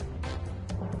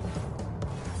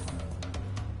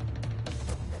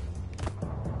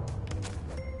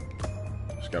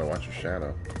 Just gotta watch your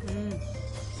shadow.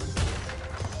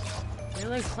 They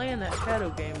like playing that shadow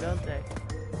game, don't they?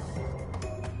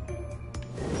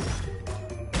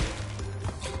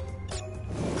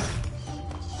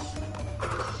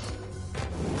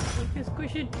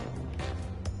 Squish it.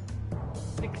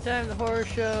 Next time the horror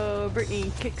show,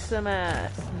 Brittany kicks some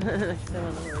ass. Next time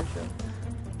on the horror show.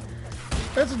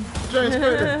 That's a giant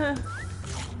spider.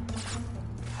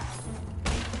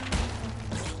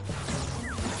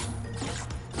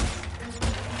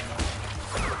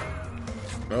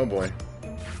 Oh boy.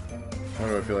 Why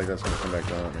do I feel like that's gonna come back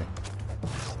down at me?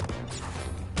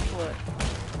 What?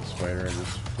 The spider I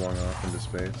just flung off into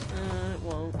space. It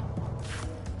won't.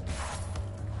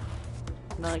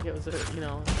 Not like it was a,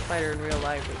 spider in real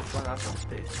life that was flung off into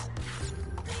space.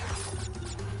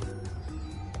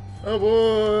 Oh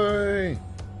boy!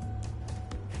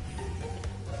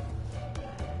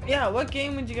 Yeah, what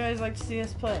game would you guys like to see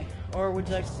us play? Or would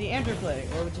you like to see Andrew play?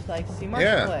 Or would you like to see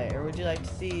Marsha play? Or would you like to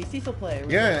see Cecil play?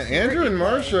 Yeah, Andrew and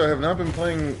Marsha have not been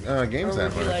playing games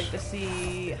that much. Or would you like to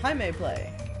see Jaime play?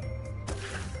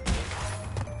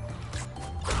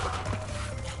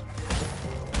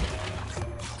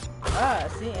 Ah,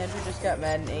 see, Andrew just got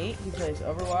Madden 8. He plays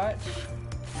Overwatch,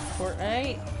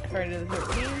 Fortnite, Friday the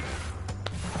 13th.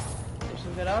 There's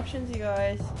some good options, you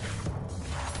guys.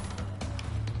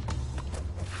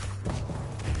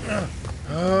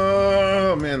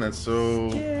 Oh man, that's so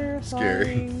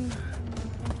scary.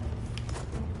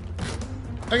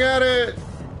 I got it!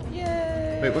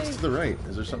 Yay! Wait, what's to the right?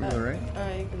 Is there something to the right?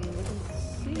 I can look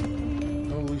and see.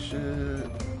 Holy shit.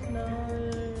 No, or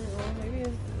maybe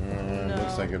it's... No.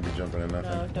 Looks like I'd be jumping in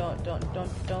nothing. No, don't.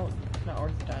 Not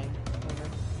worth dying over.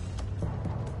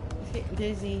 It's getting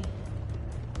dizzy.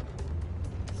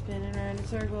 Spinning around in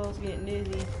circles, getting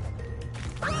dizzy.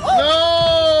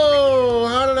 No!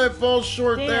 How did I fall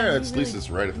short Damn, there? you At least it's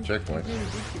right at the checkpoint. Really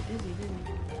did get dizzy, didn't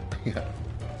you? Yeah.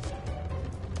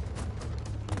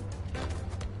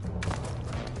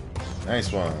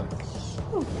 Nice one.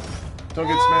 Ooh. Don't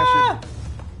get smashed.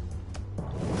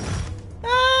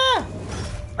 Ah!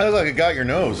 I look like it got your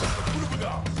nose.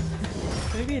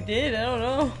 Maybe it did. I don't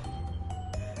know.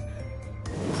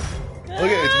 Look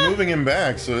at it, it's moving him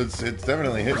back, so it's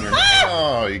definitely hitting your.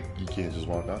 Oh, you can't just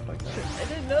walk off like that. I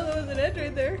didn't know there was an edge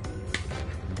right there.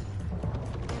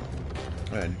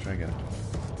 Go ahead, try again.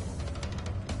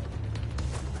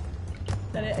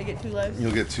 Is that it? I get 2 lives?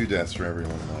 You'll get 2 deaths for every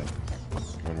 1 life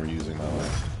when we're using my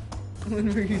life.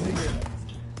 When we're using it.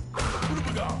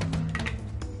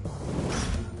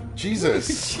 Jesus!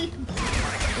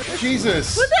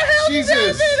 Jesus! What the hell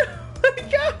Jesus! just happened? Oh my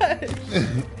god!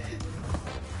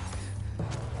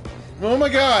 Oh my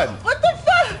god! What the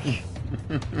fuck?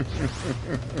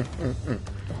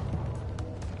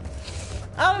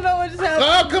 I don't know what just happened.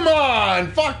 Oh, come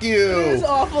on! Fuck you! It was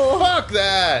awful. Fuck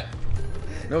that!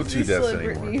 No 2 Cecil deaths and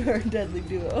anymore. Brittany are a deadly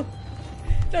duo.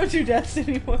 No 2 deaths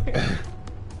anymore.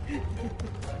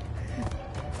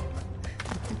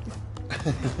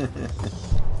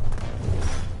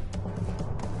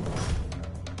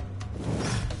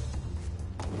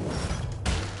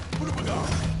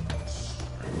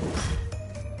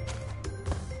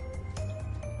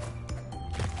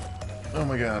 Oh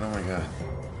my god, oh my god.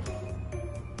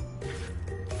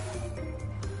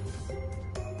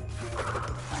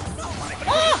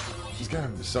 She's got to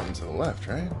be something to the left,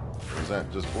 right? Or is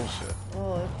that just bullshit?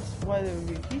 Well, that's why there would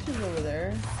be peaches over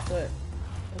there, but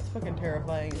that's fucking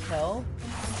terrifying as hell.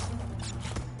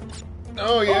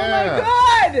 Oh yeah! Oh my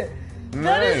god!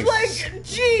 That is Nice. like,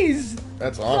 jeez!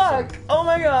 That's awesome. Fuck! Oh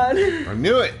my god! I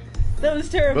knew it! That was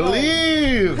terrifying.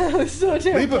 Believe! That was so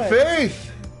terrifying. Leap of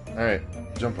faith! Alright,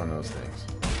 jump on those things.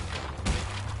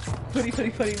 Putty putty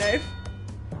putty knife.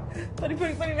 Putty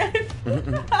putty putty knife.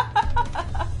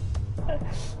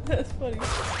 That's funny.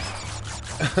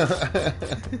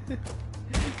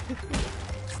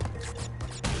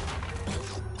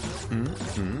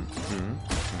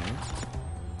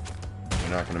 You're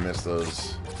not gonna miss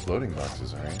those floating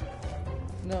boxes, alright?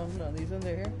 No, these ones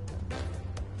are here.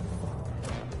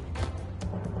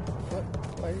 What?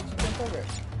 Why did you jump over it?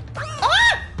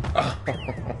 Ah!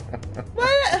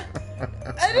 What?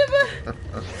 I never.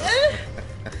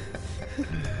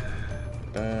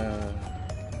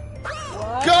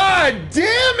 What? God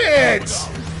damn it!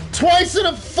 Twice in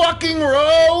a fucking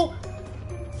row?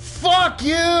 Fuck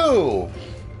you!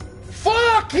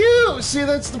 Fuck you! See,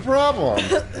 that's the problem.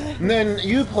 And then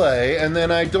you play, and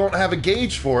then I don't have a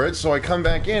gauge for it, so I come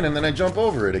back in, and then I jump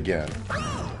over it again.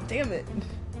 Damn it.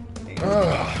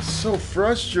 Ugh, so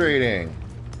frustrating.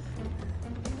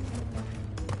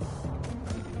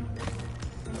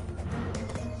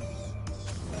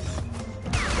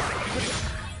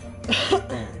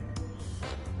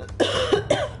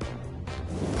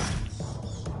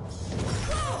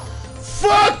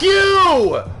 Fuck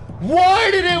you! Why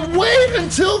did it wait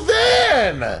until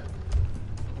then?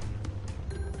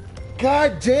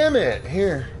 God damn it.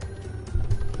 Here.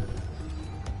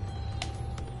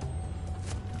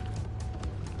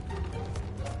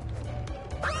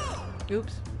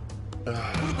 Oops.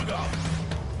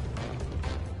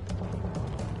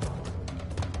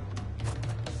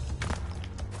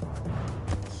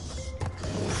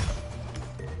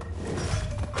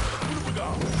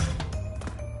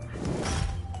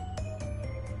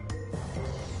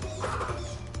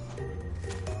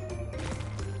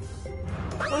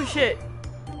 Oh shit.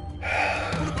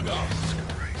 Jesus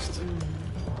Christ.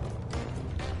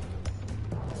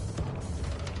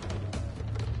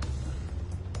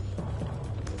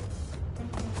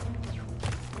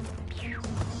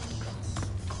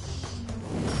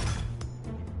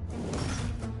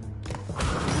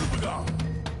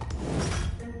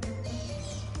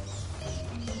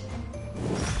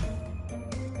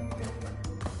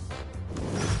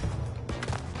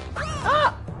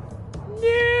 Ah!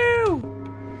 No!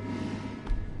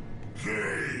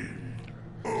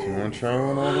 Do you want to try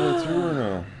one all the way through or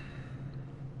no?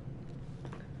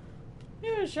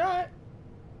 Give it a shot.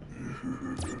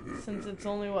 Since it's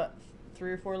only, what,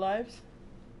 3 or 4 lives?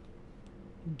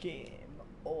 Game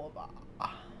over.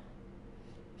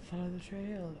 Follow the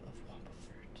trail of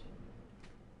Wamperford.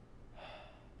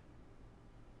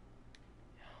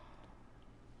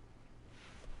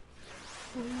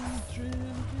 Follow the trail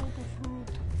of Wamperford.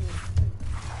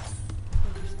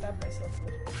 I just stabbed myself a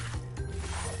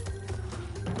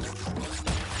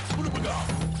little bit.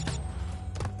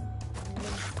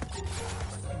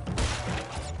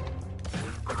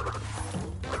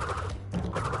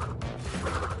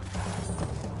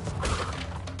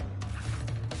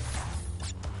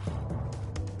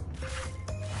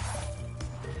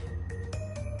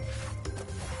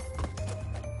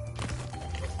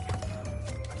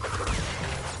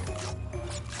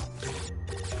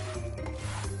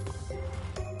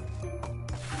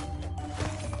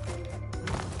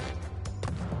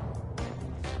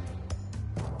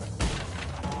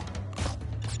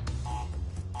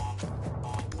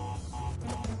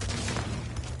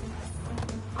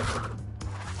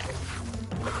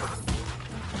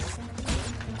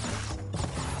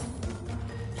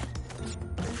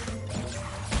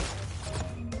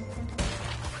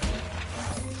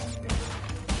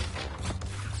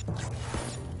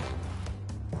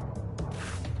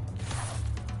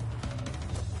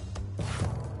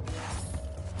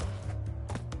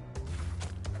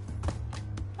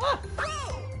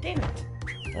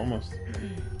 Almost.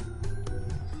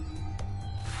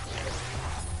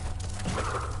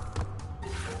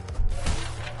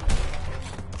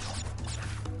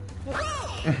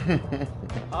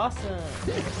 Awesome.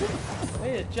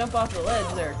 Way to jump off the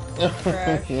ledge there,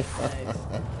 Crash. Nice.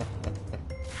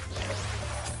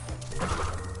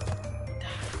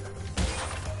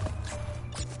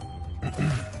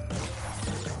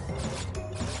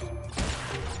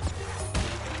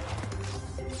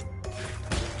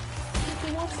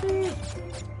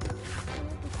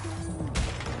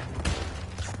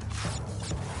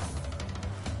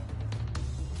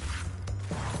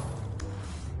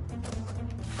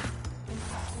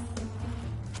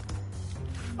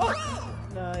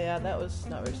 No, yeah, that was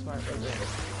not very smart, was it?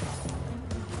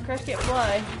 Crash can't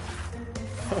fly.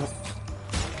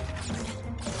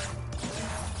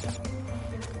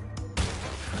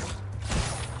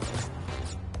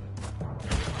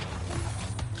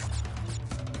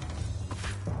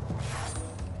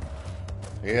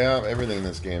 Yeah, everything in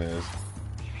this game is.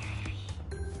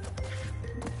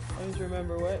 Always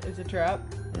remember what? It's a trap.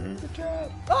 Mm-hmm. It's a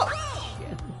trap. Oh!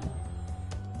 Shit.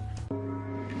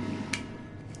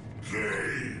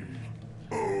 Game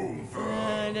over.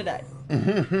 And I died.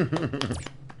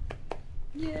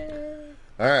 Yeah.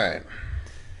 Alright.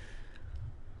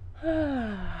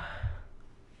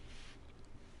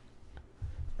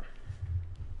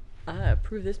 I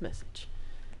approve this message.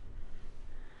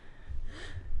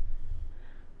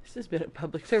 This has been a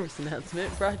public service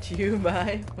announcement brought to you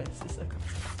by... What is this?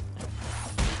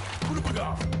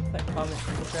 That comment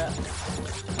from the trap.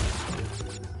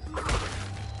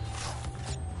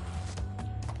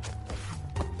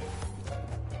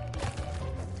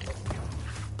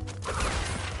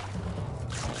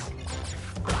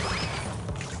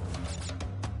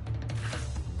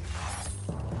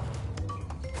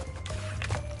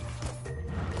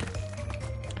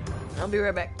 I'll be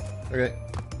right back. Okay.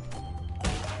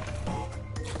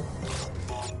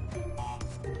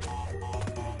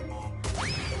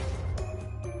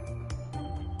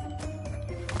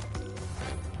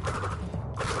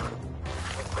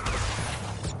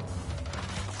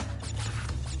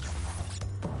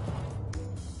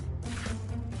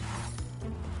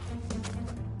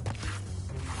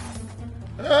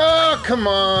 Oh, come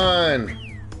on!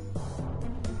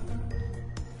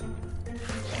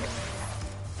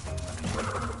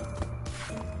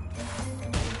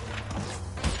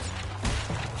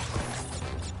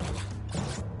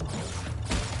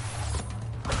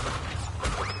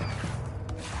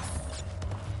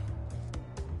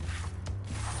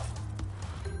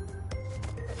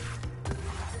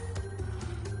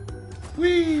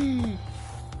 Whee!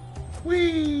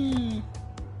 Whee!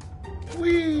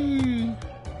 Whee!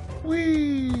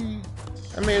 Whee!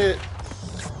 I made it.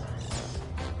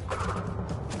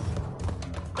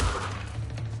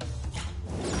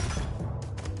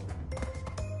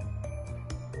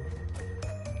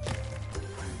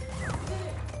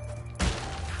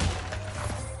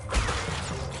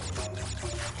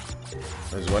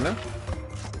 There's one now?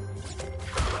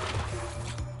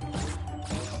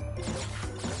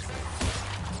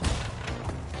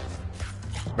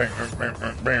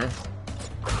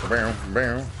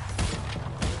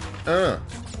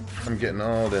 I'm getting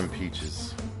all them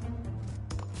peaches.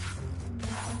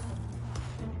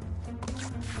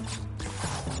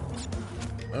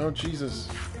 Oh, Jesus.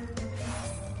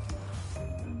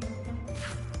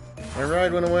 My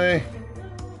ride went away.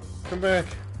 Come back.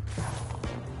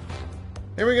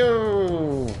 Here we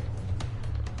go.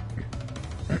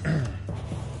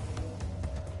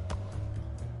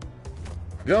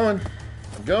 Going.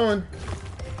 Going.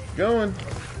 Going.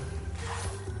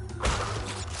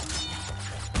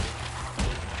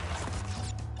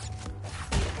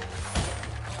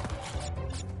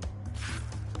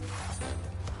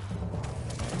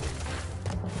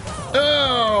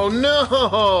 Oh,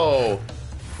 no!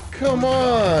 Come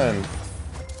on!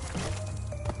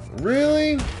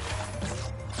 Really?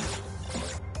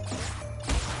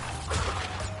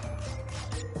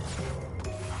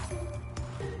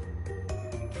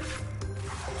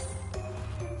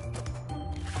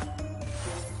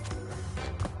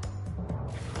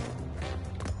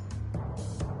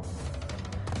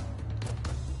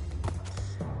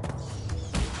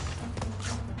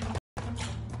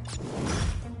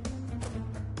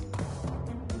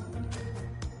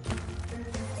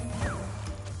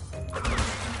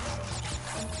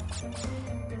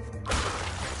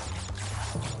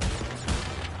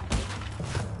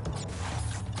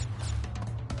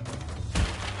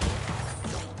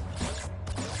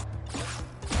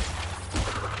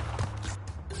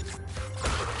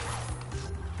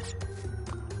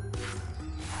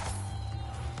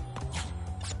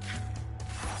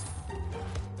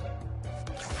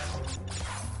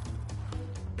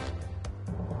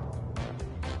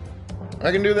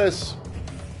 I can do this.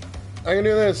 I can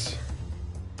do this.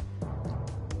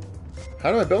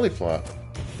 How do I belly flop?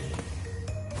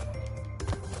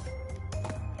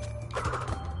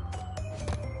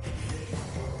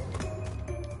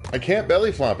 I can't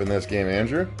belly flop in this game,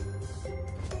 Andrew.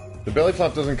 The belly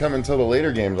flop doesn't come until the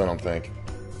later games, I don't think.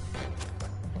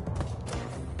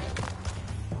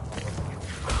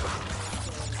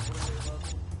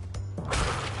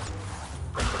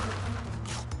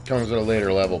 Comes at a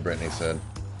later level, Brittany said.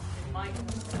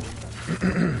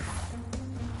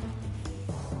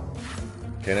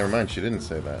 Okay, never mind. She didn't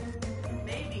say that.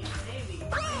 Maybe.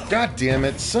 God damn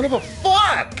it, son of a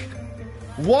fuck!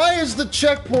 Why is the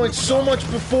checkpoint so much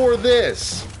before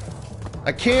this?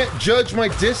 I can't judge my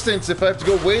distance if I have to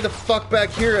go way the fuck back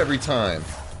here every time.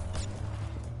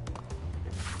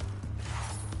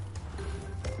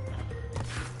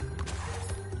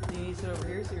 Do you need to sit over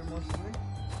here so you're more secure?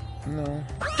 No.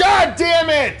 God damn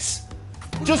it!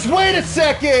 Just wait a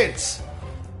second!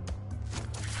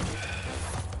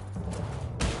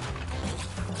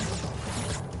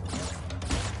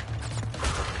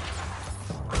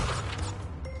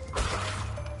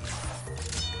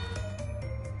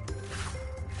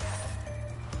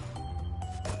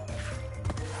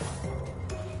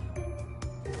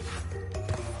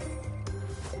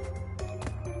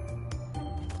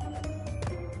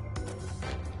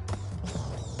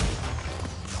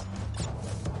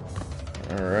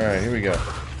 Alright, here we go.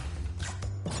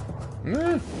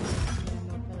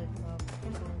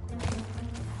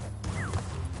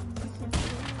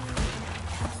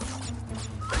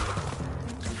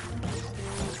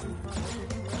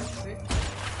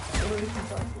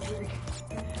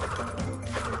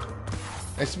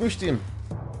 I smooshed him.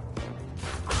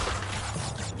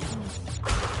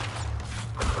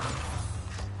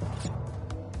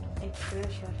 Hey,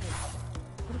 fish,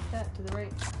 what is that to the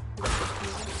right?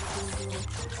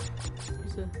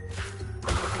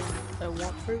 There's a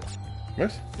want fruit.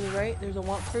 What? To the right, there's a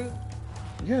want fruit.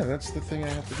 Yeah, that's the thing I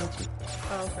have to go to.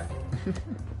 Oh, okay.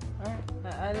 Alright.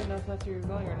 I didn't know if that's where you were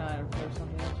going or not, or if there's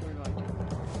something else you were going to.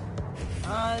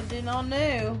 I did not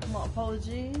know. My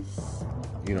apologies.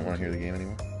 You don't want to hear the game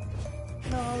anymore?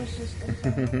 No, I was just... I forgot.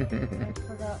 I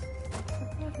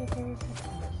forgot that there was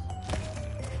something.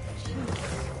 Jeez.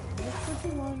 Let's put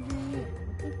the laundry.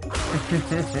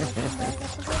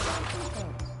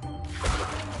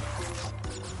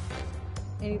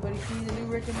 Anybody see the new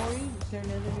Rick and Morty? Is there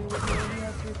another new Rick and Morty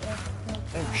after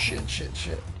Oh shit.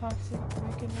 Toxic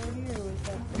Rick and Morty, or was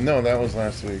that? No, that was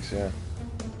last week's, yeah.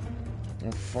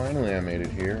 Well, finally I made it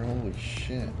here. Holy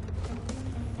shit.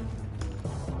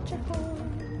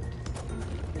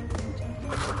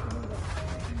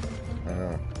 I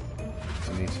know.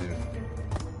 To me too.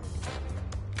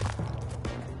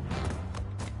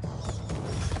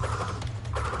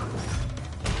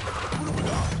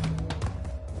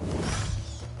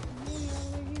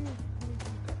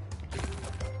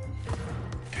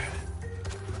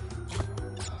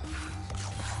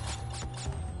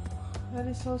 That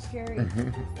is so scary.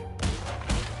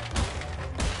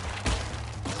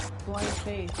 Blind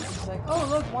faith. It's like, oh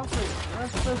look, monsters. We're not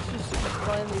supposed to just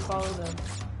blindly follow them.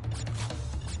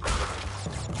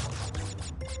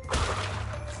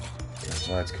 That's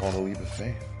why it's called a leap of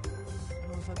faith.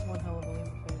 Oh, that's one hell of a leap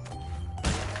of faith.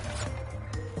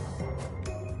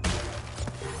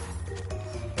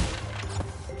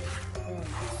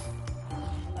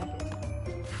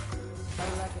 I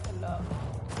like it a lot.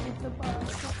 It's the bar.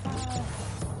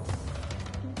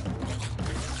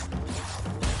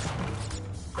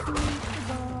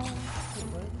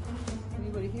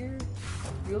 Anybody here?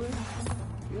 Really?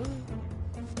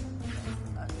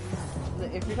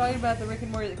 If you're talking about the Rick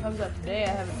and Morty that comes out today, I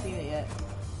haven't seen it yet.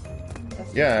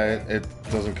 Yeah, it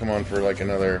doesn't come on for like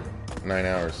another 9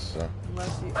 hours, so.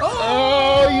 Unless you...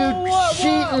 Oh, you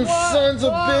cheating sons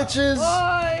of bitches!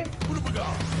 Why?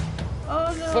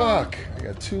 Oh no! Fuck! I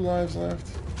got 2 lives left.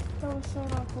 That was so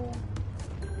not cool.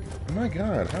 Oh my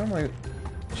god, how am I...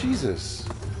 Jesus.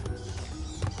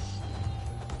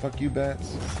 Fuck you,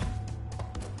 bats.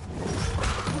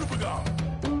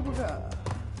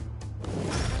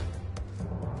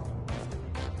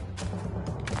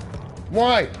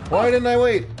 Why? Why didn't I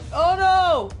wait? Oh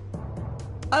no!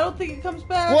 I don't think it comes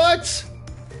back. What?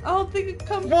 I don't think it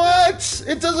comes back. What?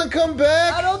 It doesn't come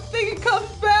back? I don't think it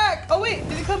comes back. Oh wait,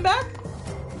 did it come back?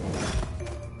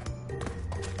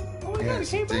 Oh my god, it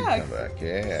came did back. Come back.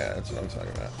 Yeah, that's what I'm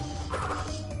talking about.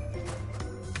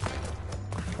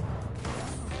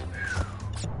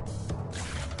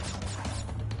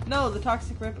 No, the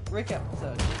Toxic Rick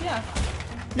episode. Yeah.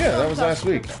 Yeah, that was last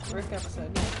week. Rick episode.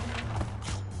 Yeah.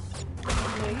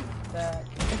 Wait, back.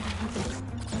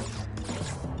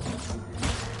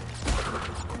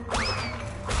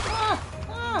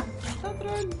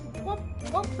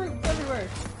 Monk fruits everywhere.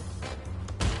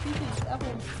 Peaches,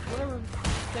 apples, whatever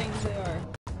things they are.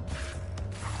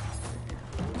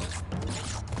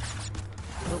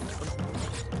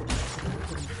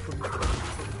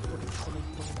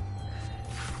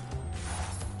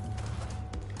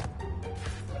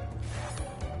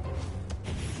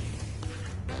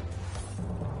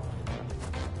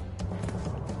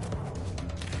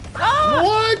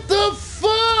 What the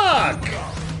fuck?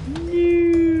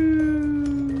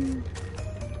 No.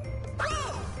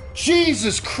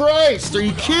 Jesus Christ, are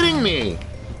you kidding me?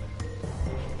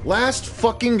 Last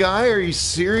fucking guy, are you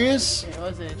serious? It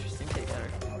was an interesting take out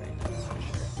of for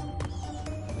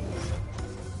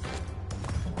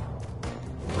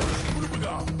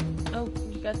sure. Oh,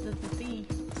 you got the thief.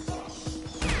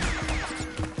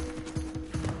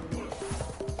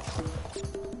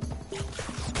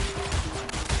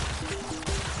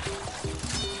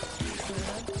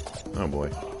 Oh boy.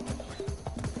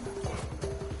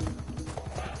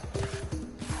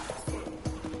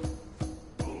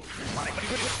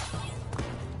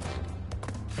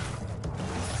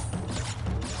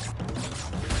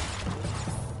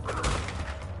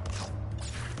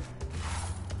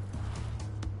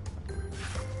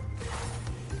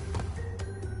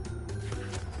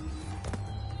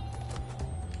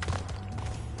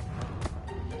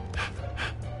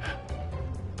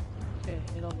 Okay,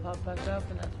 it'll pop back up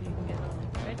and that's what you can get on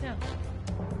it. Right now.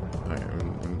 Alright,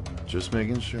 I'm just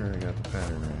making sure I got the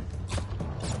pattern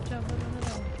right. Jump in the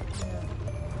middle.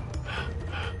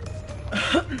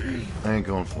 I ain't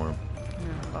going for him.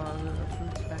 No, follow the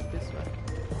fruits back this way.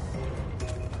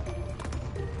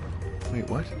 Wait,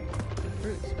 what? The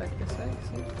fruits back this way.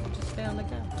 See? Just stay on the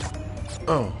ground.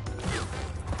 Oh.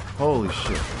 Holy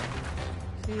shit.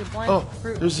 See the blind Oh,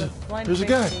 fruit. there's the a blind there's a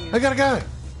face guy. thing is- I got a guy.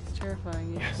 It's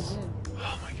terrifying. Yes, Yes. you did.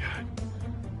 Oh my god.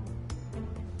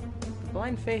 The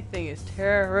blind faith thing is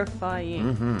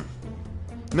terrifying.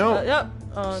 Mm-hmm. No. Yep.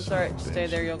 Oh, it's Son alright. of a Stay bitch.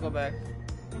 there. You'll go back.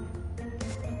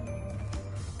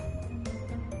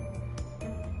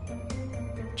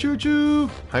 Choo choo.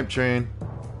 Hype train.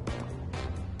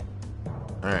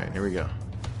 Alright, here we go.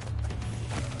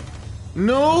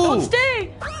 No! Don't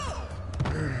stay!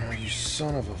 You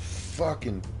son of a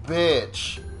fucking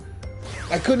bitch.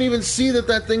 I couldn't even see that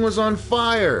that thing was on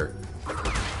fire.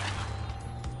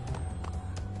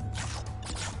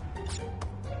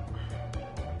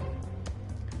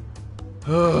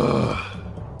 Ugh.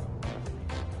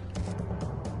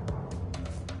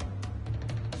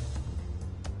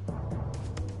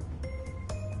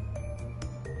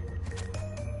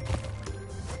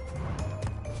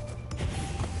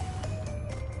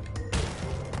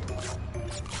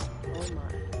 Oh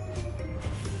my.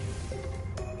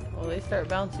 Well, they start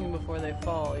bouncing before they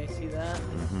fall. You see that?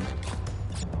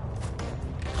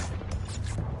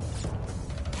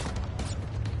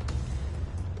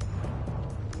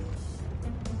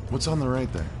 What's on the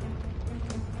right there?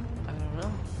 I don't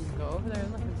know. You can go over there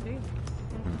and look and see.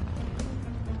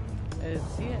 I didn't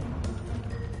see it.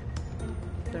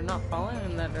 They're not falling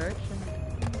in that direction.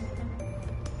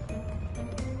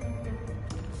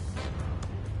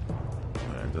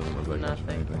 It doesn't look like much of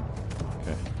Nothing. anything.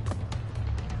 Okay.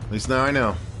 At least now I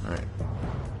know. Alright.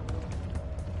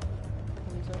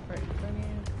 Comes up right in front of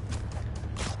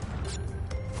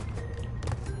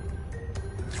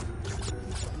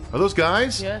you. Are those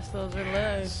guys? Yes, those are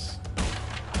legs.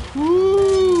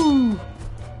 Woo!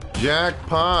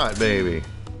 Jackpot, baby.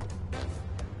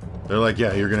 They're like,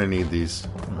 yeah, you're gonna need these.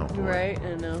 Oh, boy. Right?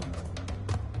 I know.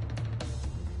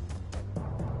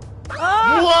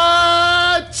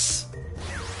 Ah! What?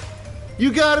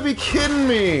 You gotta be kidding You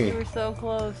me! were so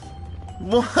close.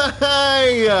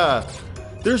 Why?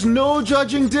 There's no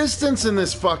judging distance in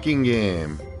this fucking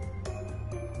game.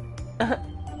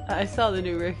 I saw the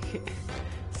new Rick.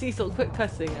 Cecil, quit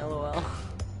cussing, lol.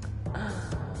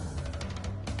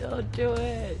 Don't do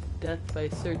it. Death by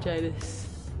searchitis.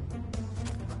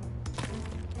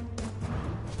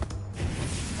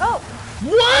 Oh!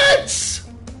 What?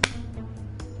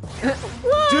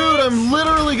 What? Dude, I'm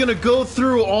literally gonna go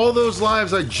through all those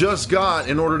lives I just got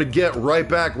in order to get right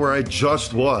back where I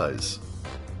just was.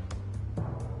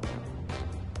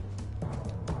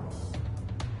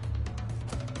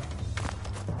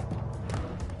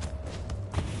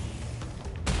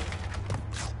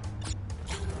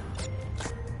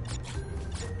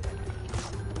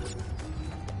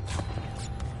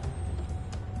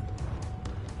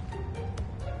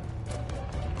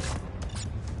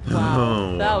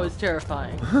 Wow, Oh. that was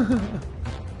terrifying.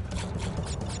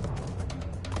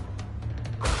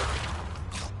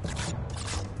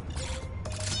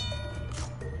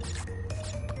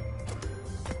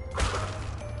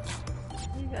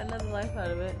 You got another life out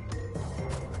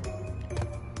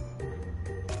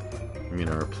You mean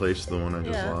I replaced the one I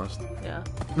just lost? Yeah.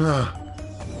 Ugh.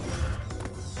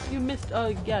 You missed. Oh,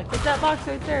 yeah. Get that box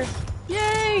right there.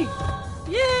 Yay!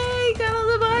 Yay! Got all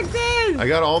the boxes! I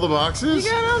got all the boxes?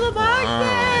 You got all the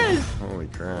boxes! Wow. Holy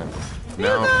crap. You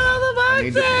got all the boxes! I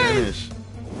need to finish.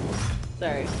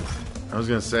 Sorry. I was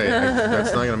gonna say,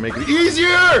 that's not gonna make it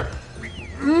easier!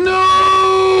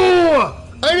 No!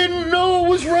 I didn't know it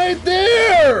was right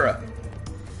there!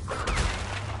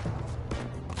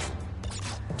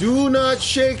 Do not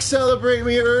shake celebrate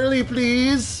me early,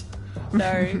 please!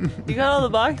 Sorry. You got all the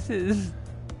boxes.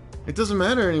 It doesn't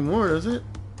matter anymore, does it?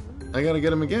 I gotta get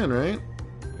them again, right?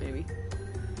 Maybe.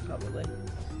 Probably.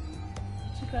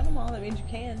 You got them all, that means you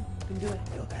can. You can do it.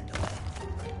 You gotta do it.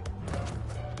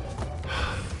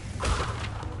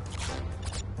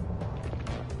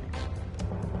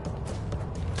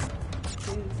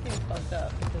 See, this game's fucked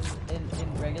up because in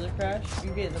regular Crash,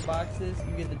 you get the boxes,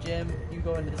 you get the gem, you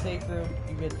go into the safe room,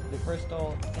 you get the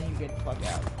crystal, and you get the fuck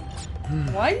out.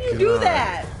 Why do you do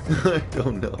that? I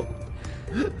don't know.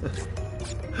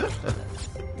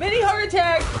 Mini heart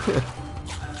attack!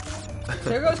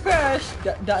 There goes Crash,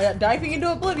 diving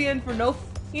into oblivion for no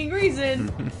fucking reason.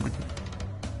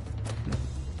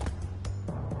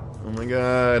 Oh my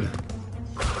god.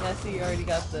 Yeah, see, you already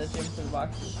got the gem for the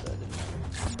boxes, so it didn't matter.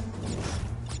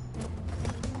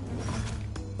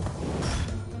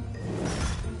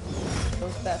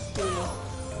 Goes fast too.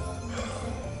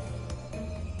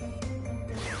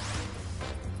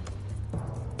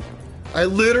 I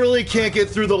literally can't get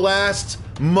through the last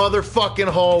motherfucking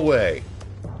hallway.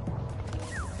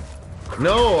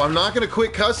 No, I'm not gonna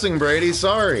quit cussing, Brady,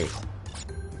 sorry.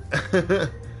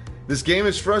 This game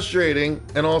is frustrating,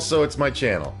 and also it's my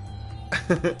channel.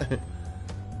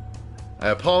 I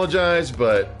apologize,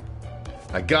 but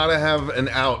I gotta have an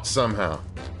out somehow.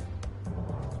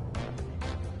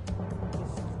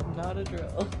 It's not a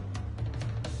drill.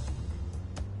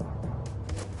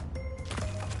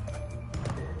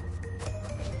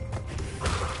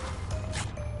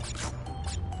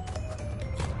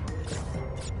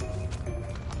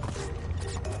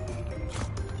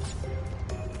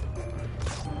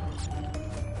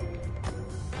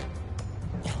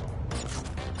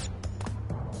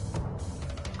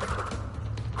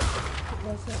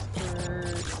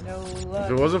 If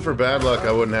it wasn't for bad luck,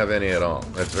 I wouldn't have any at all.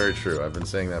 That's very true. I've been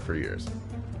saying that for years.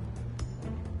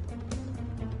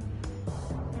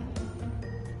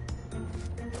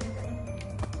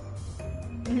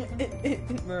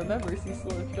 Remember,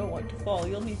 Cecil, if you don't want to fall,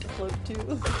 you'll need to float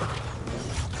too.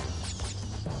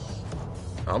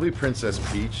 I'll be Princess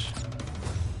Peach.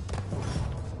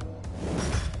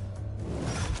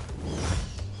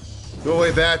 Go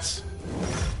away, bats!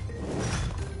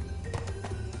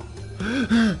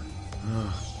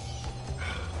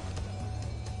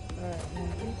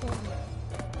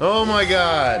 Oh my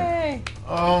god! Yay!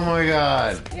 Oh my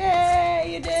god!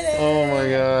 Yay! You did it! Oh my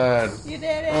god! You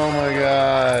did it! Oh my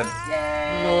god!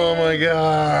 Yay! Oh my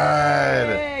god!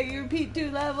 Yay! You beat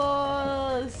 2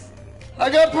 levels!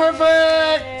 I got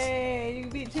perfect! Yay!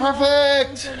 You beat 2 Perfect!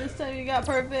 levels, so this time you got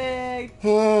perfect!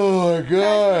 Oh my Crash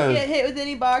god! didn't get hit with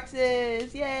any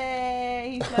boxes!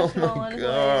 Yay! He smashed them all on his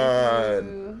God.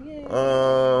 way. Yay!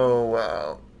 Oh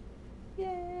wow.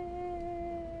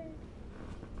 Yay!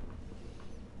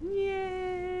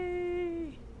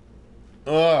 Yay!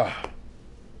 Ugh.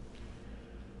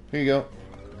 Here you go.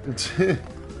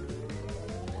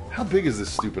 How big is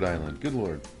this stupid island? Good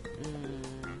lord. I don't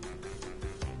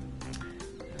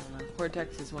know.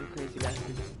 Cortex is one crazy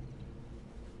bastard.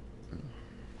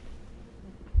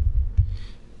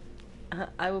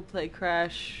 I would play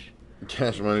Crash.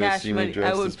 Cash money to see me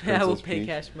dressed as Princess I would pay Peach.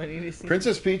 cash money to see.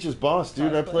 Princess Peach is boss,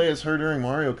 dude. I play as her during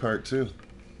Mario Kart too.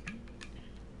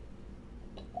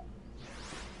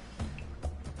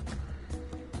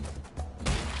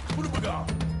 What have we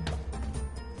got?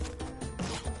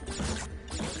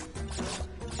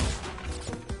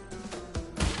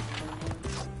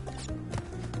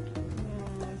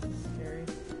 Oh, this is scary.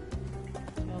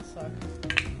 Y'all suck.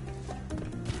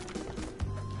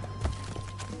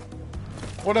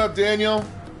 What up, Daniel?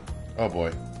 Oh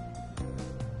boy.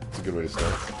 It's a good way to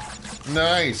start.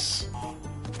 Nice!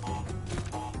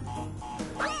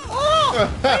 Oh!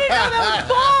 I didn't know that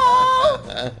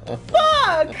was ball!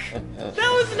 Fuck!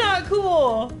 That was not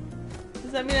cool!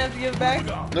 Does that mean I have to give it back?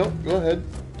 Nope, go ahead.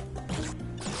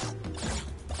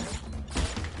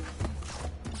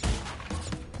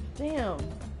 Damn.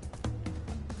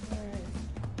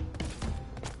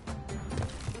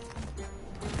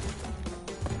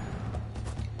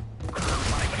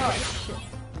 Oh, shit.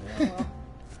 Oh, well.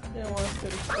 Didn't want us to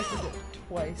go to it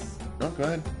twice. No, go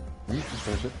ahead. You just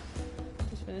finish it.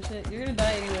 Just finish it. You're gonna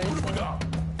die anyway, so.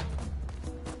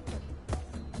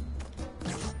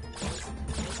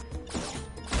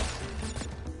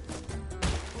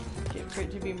 Get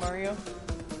Brit to be Mario.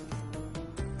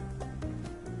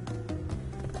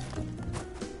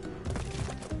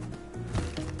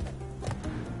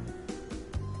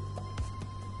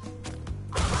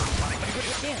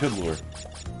 Good lord.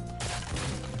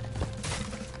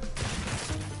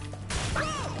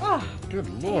 Ah, Good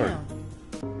lord. damn.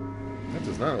 That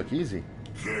does not look easy.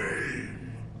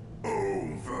 Game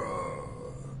over.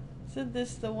 Isn't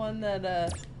this the one that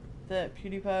that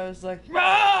PewDiePie was like,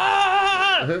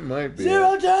 "Ah! It might be.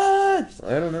 Zero deaths!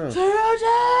 I don't know. Zero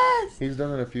deaths!" He's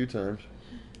done it a few times.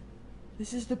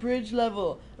 This is the bridge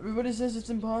level. Everybody says it's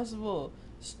impossible.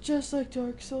 It's just like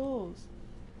Dark Souls.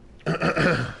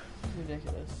 Ridiculous.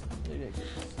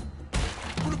 Ridiculous.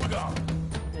 What have we got?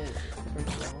 It is the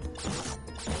bridge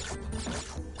level.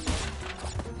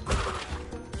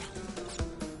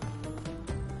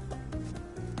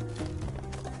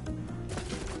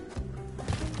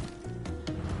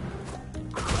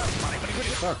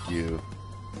 Fuck you.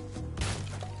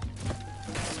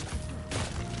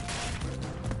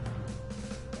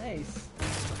 Nice.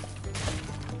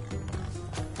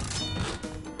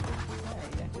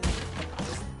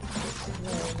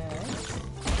 Very nice.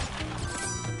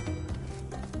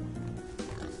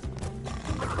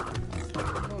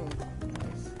 Oh,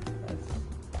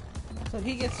 nice. So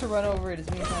he gets to run over it as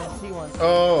many times as he wants.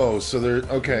 Oh, so there. You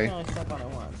Okay. can only step on it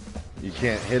once. You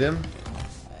can't hit him?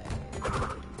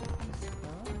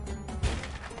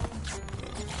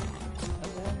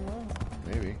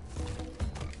 Maybe.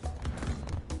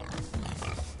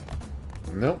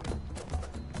 Nope.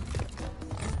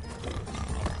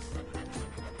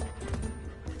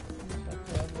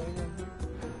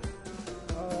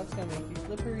 Oh, that's gonna make you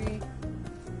slippery.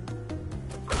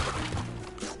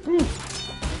 Whew.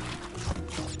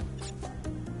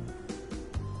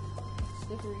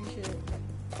 Slippery shit.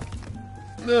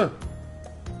 No.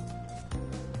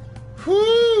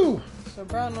 Whoo! So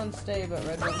brown ones stay, but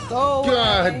red ones go.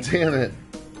 God away. damn it.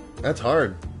 That's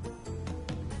hard.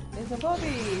 It's a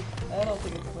puppy. I don't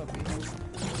think it's a puppy.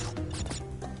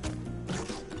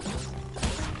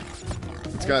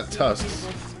 It's got I've seen tusks.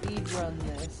 people speed run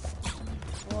this.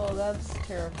 Well, that's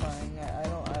terrifying. I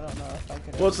don't know if I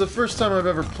could. Well, it's the first time I've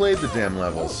ever played the damn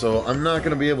level, so I'm not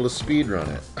going to be able to speedrun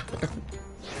it. I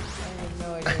have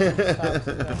no idea where the stops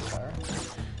and jumps are.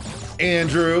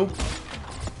 Andrew,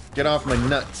 get off my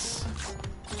nuts.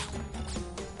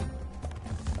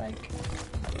 Like,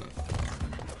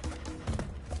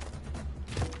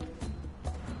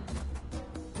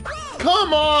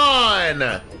 Come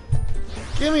on!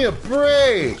 Give me a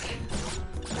break!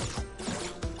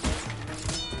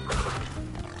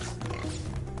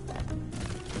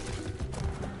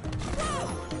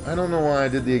 I don't know why I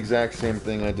did the exact same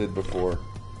thing I did before.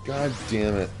 God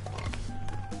damn it.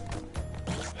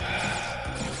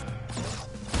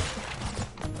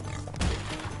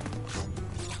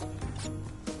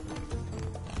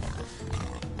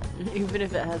 even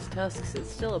if it has tusks, it's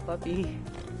still a puppy.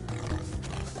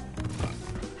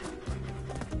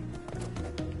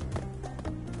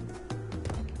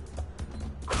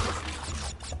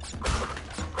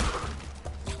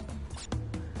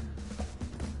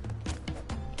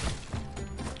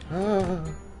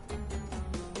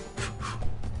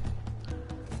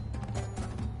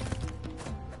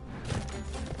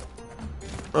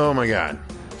 Oh my god.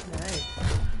 Nice.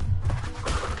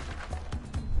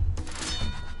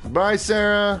 Bye,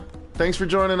 Sarah. Thanks for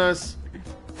joining us.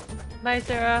 Bye,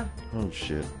 Sarah. Oh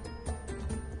shit.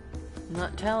 I'm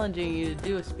not challenging you to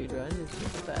do a speedrun, it's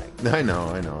just a fact. I know,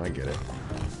 I get it.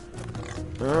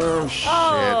 Oh shit.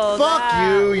 Oh, Fuck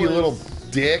that you, you was little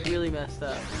dick. Really messed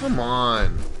up. Come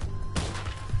on.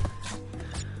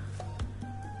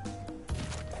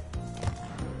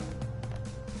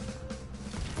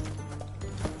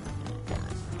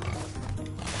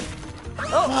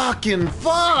 Oh! Fucking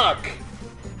fuck!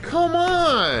 Come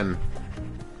on!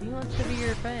 He wants to be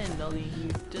your friend, only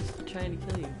he's just trying to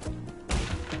kill you.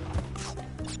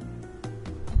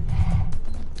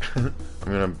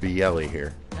 I'm gonna be yelly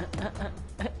here.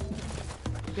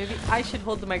 Maybe I should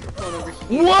hold the microphone over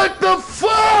here. What the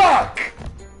fuck?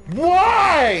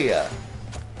 Why?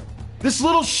 This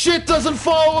little shit doesn't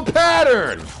follow a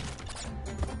pattern!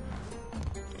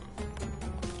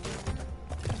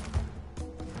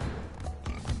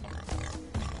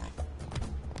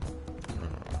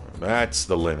 That's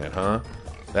the limit, huh?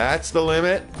 That's the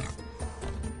limit?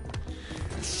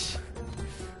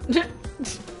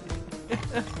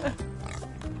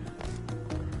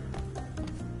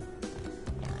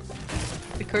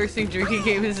 cursing drinking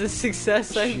game is a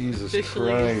success. I'm Jesus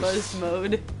officially in Christ. buzz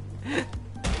mode.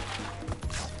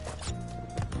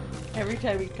 Every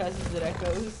time he cusses, it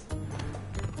echoes.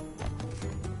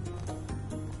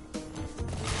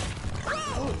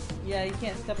 Oh, yeah, you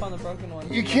can't step on the broken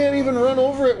one. You can't even run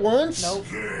over it once? Nope.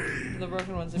 The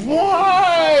broken one's in.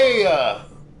 Why?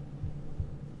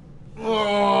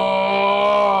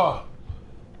 Oh.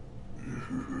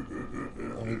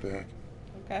 I'll be back.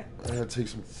 Okay. I gotta take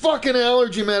some fucking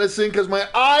allergy medicine because my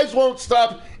eyes won't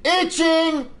stop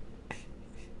itching!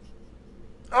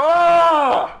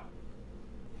 Ah!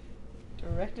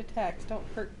 Direct attacks don't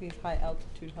hurt these high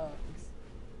altitude hugs.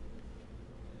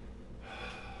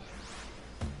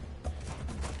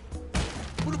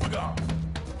 What have we got?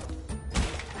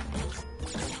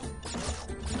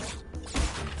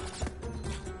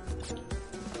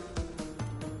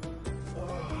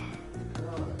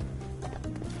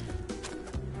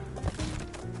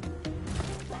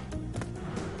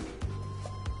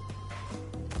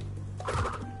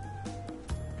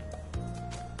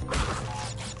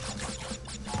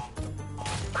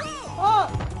 Oh!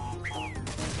 Well,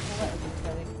 that was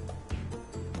exciting.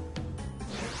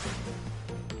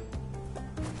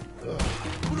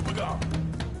 What have we got?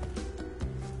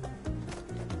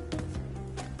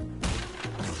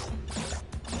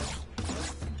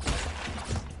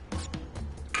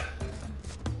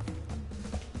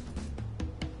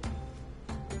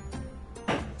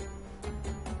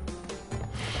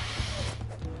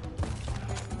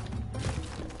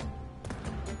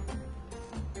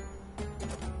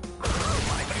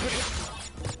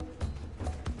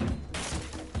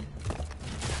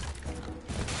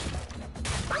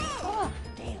 Oh,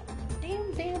 damn.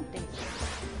 Damn.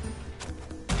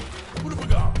 What have we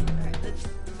got? Alright, let's...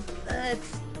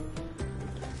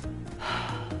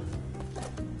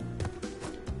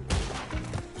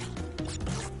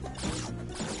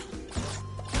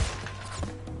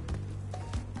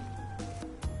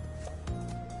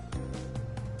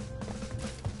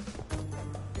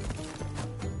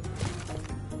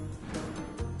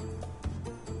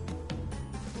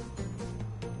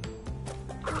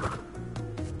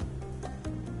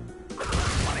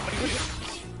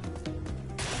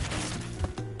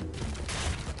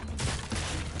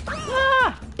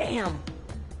 Ah! Damn!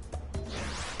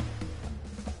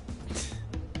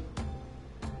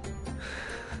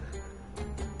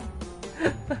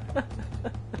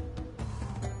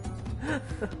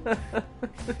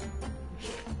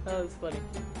 That was funny.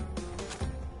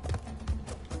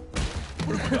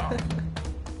 What have we got?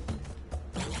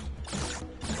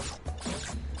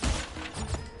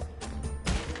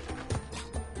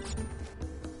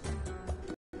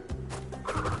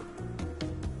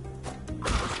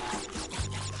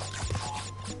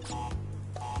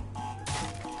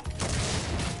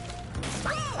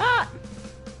 Ah!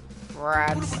 What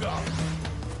Rats. have we got?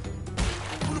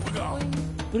 What have we got?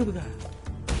 What do we got?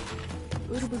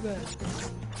 What do we got?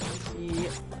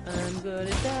 Yeah, I'm gonna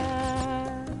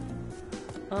die.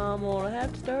 I'm gonna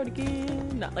have to start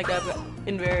again. Not like I've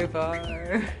been very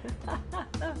far.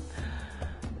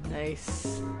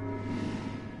 Nice.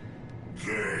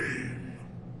 Game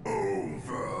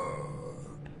over.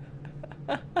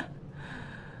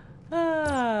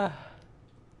 Ah.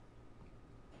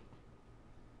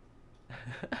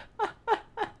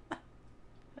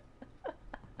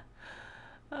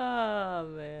 Oh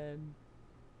man.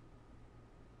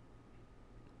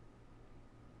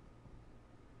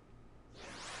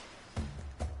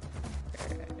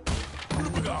 What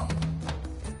have we got?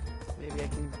 Maybe I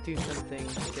can do something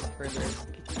to get further.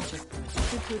 Get to a checkpoint.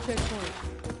 Get to a checkpoint.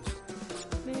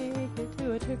 Make it to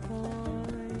a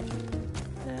checkpoint.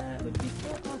 That would be so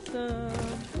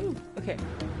awesome. Ooh, okay.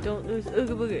 Don't lose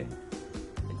Ooga Booga.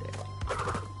 Right there.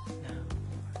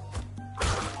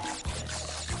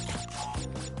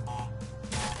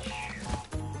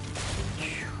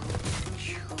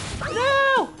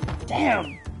 No!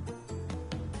 Damn!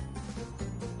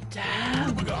 Damn! What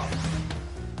have we got?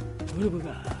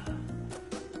 Rutabaga.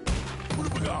 What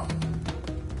have we got?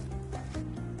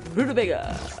 Rutabaga.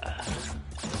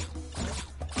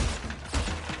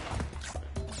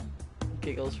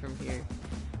 Giggles from here.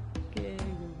 Giggles.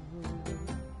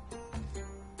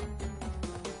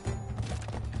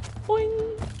 Boing!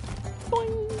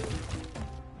 Boing!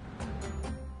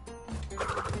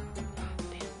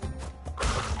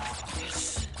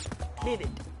 Yes! I did it!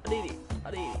 I did it! I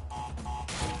did it!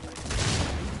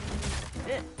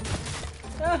 Yeah!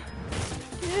 Ah.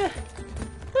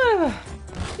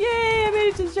 Yay! I made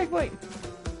it to the checkpoint!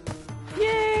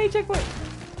 Yay! Checkpoint!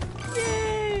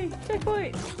 Yay!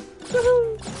 Checkpoint! Woohoo!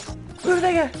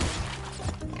 Rutabaga!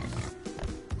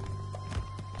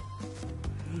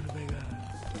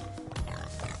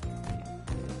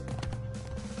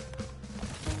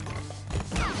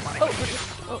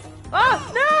 Oh.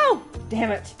 Ah! No!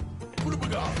 Damn it!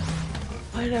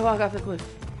 Why did I walk off the cliff?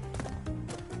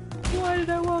 Why did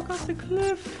I walk off the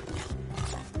cliff?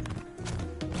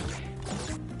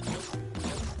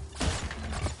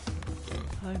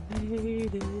 I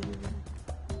made it.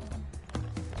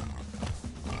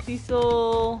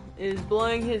 Cecil is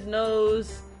blowing his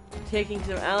nose, taking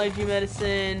some allergy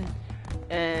medicine,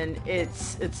 and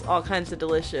it's all kinds of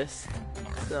delicious.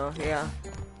 So yeah.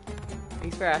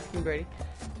 Thanks for asking, Brady.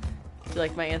 Do you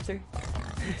like my answer?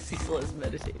 Cecil is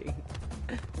meditating.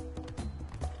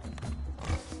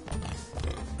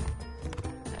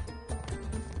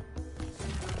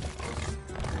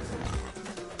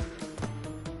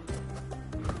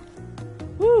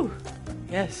 Woo!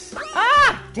 Yes.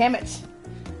 Ah! Damn it!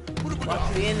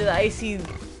 Walk to the end of the icy,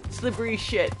 slippery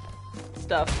shit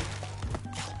stuff.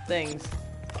 Things.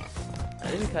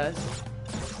 I didn't cuss.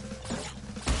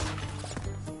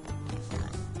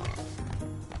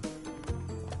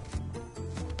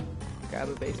 Grab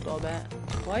a baseball bat.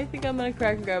 Why do you think I'm gonna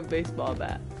crack and grab a baseball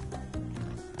bat?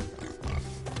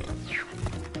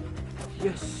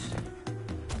 Yes!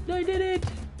 I did it!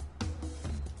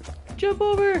 Jump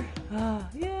over! Ah,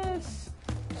 yes!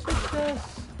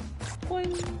 Success!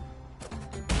 Boing!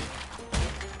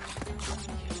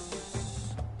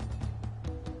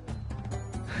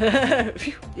 Yes!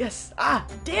 Phew, yes! Ah!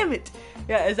 Damn it!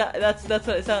 Yeah, is that's what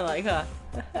it sounded like, huh?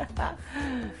 That's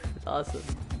awesome.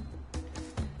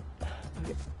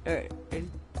 Okay, alright. Ready?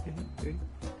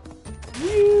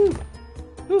 Woo!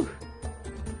 Woo!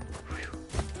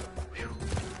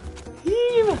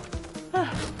 Heave!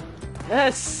 Ah.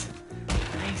 Yes!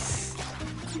 Nice!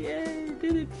 Yay,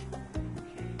 did it!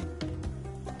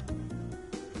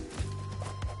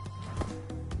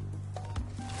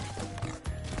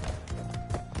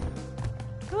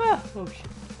 Ah! Oh shit.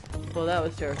 Well, that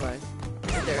was terrifying.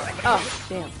 Right there. Oh,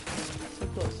 damn. So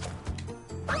close.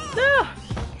 Ah!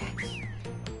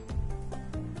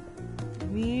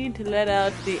 Need to let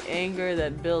out the anger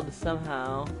that builds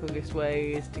somehow. Quickest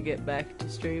way is to get back to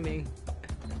streaming.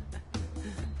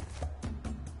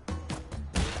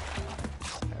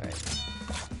 Alright.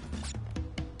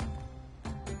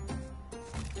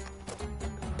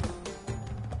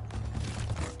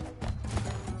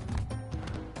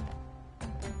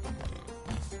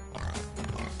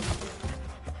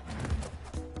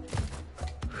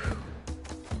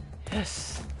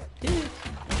 Yes! Did it!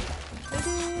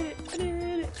 I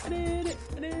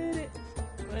did it!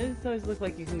 Why does it always look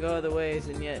like you can go other ways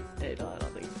and yet I don't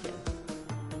think you can.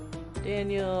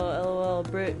 Daniel, LOL,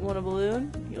 Brit, want a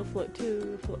balloon? You'll float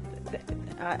too.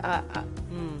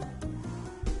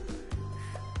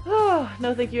 Oh,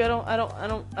 no thank you. I don't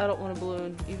want a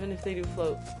balloon, even if they do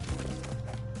float.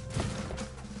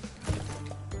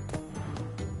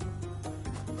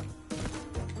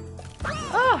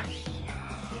 Ah!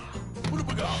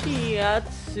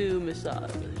 Shiatsu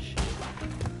massage.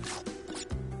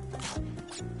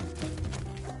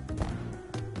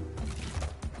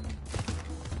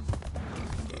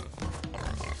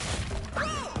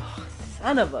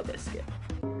 Son of a biscuit.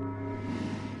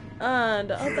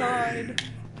 And I died.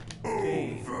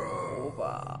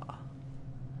 Over.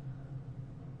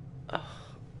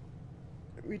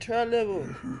 Retry level.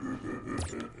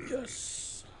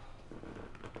 Yes.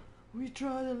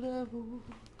 Retry the level.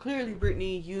 Clearly,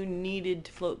 Brittany, you needed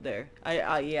to float there.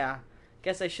 Yeah.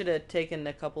 Guess I should have taken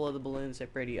a couple of the balloons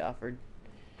that Brady offered.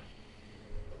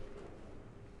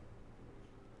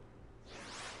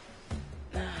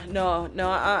 No,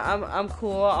 I'm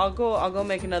cool. I'll go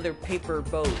make another paper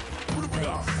boat.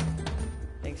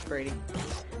 Thanks, Brady.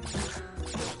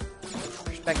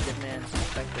 Perspective, man.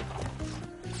 Perspective.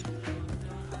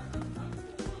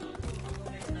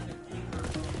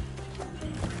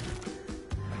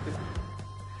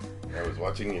 I was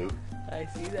watching you. I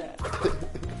see that.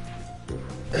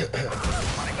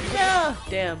 Yeah,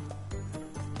 damn.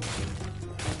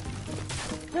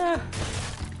 Ah.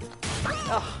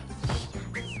 Oh.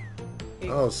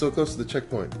 Oh, so close to the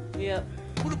checkpoint. Yep.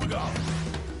 What have we got?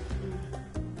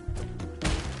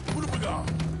 What have we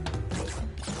got?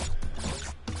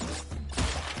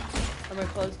 Are my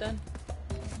clothes done?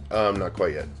 Not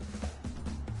quite yet.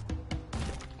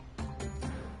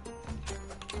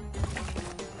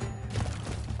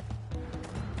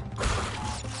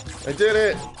 I did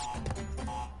it!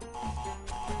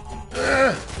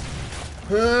 Yeah,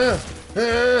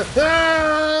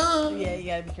 you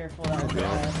gotta be careful of that.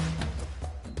 Okay.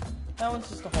 That one's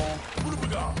just a hole. What have we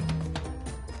got?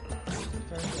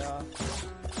 Turns it off.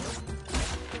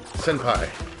 Senpai.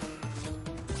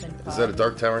 Is that a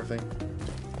Dark Tower thing?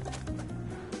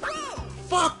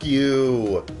 Fuck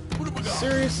you! What have we got?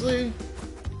 Seriously?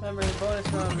 Remember the bonus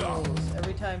round rules.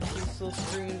 Every time Cecil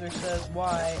screams or says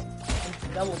why, it's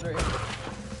double drink.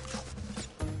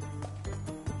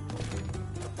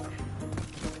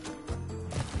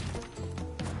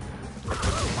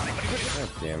 God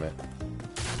damn it.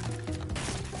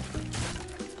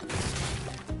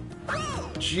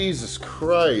 Jesus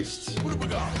Christ.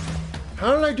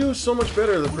 How did I do so much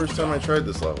better the first time I tried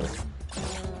this level?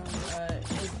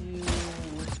 If you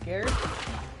were scared,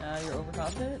 you're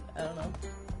overconfident, I don't know.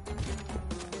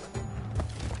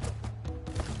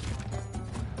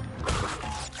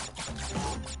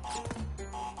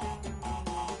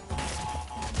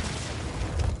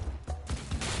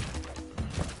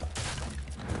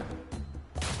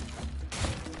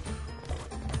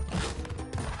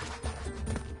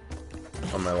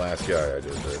 On my last guy, I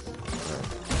did this.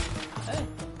 Hey.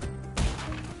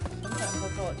 Sometimes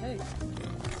that's all it takes.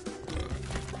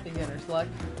 Beginner's luck,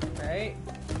 right?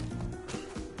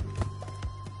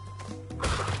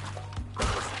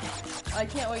 I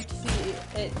can't wait to see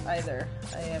it either.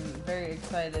 I am very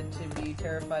excited to be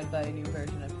terrified by a new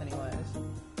version of Pennywise.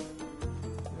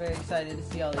 I'm very excited to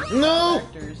see all these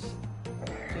actors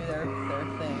do their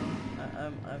thing.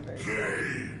 I'm very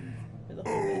excited for the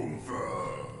whole thing.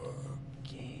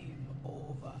 Game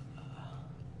over.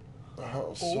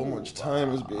 Oh, so much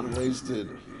time is being wasted.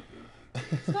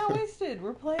 It's not wasted.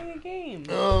 We're playing a game.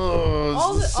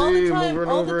 Oh, it's the same over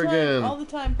and over again. All the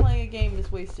time playing a game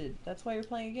is wasted. That's why you're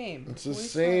playing a game. It's the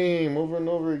same over and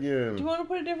over again. Do you want to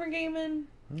put a different game in?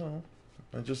 No.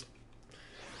 I'm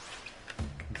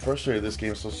frustrated this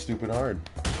game's so stupid hard.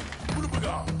 I'm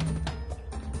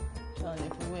telling you,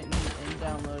 if we went and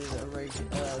downloaded an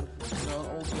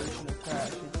old version of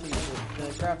Crash, you'd see that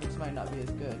the graphics might not be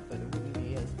as good, but it wouldn't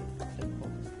be as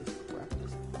difficult as this crap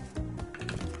is.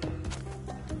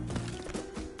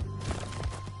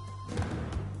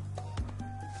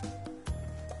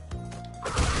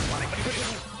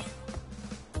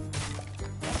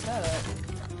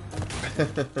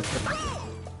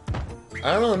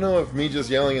 I don't know if me just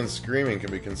yelling and screaming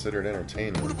can be considered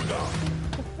entertainment.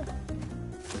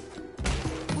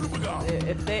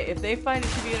 If they find it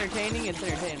to be entertaining, it's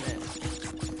entertainment.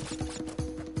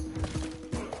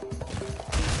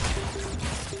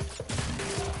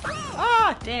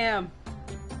 Ah, damn!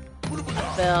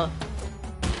 I fell.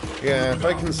 Yeah, if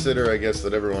I consider, I guess,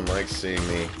 that everyone likes seeing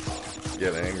me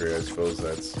get angry, I suppose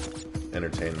that's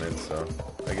entertainment, so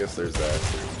I guess there's that.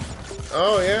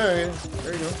 Oh, yeah,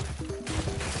 there you go.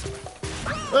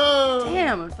 Oh!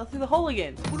 Damn, I fell through the hole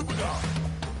again.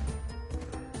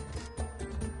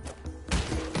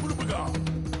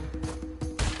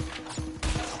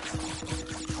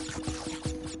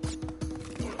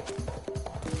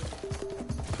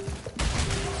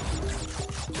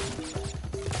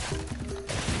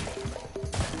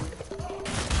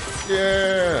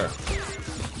 Yeah!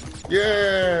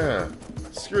 Yeah!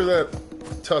 Screw that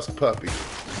tusk puppy.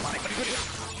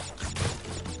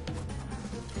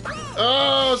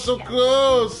 Oh, so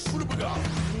close! Alright.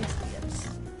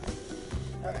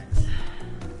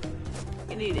 I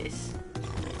can do this.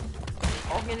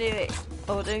 I can do it.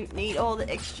 Oh, I don't need all the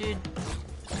extra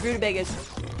rutabagas.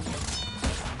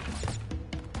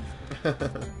 Well,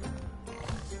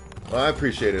 I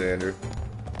appreciate it, Andrew.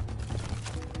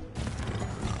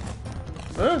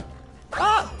 Huh?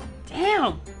 Oh!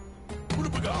 Damn!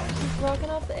 She's broken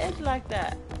off the edge like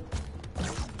that.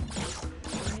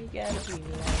 You gotta be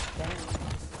like that.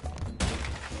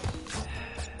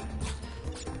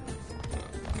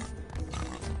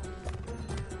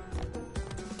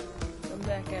 Come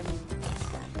back at me.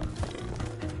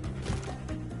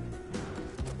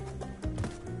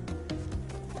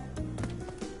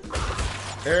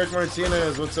 Eric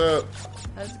Martinez, what's up?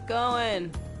 How's it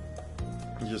going?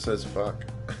 He just says fuck.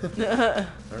 Alright.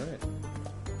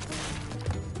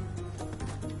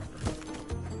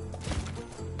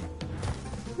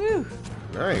 Whew.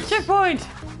 Nice. Checkpoint!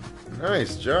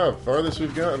 Nice job. Farthest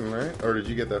we've gotten, right? Or did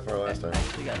you get that far last time? I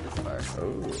actually got this far.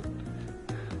 Oh.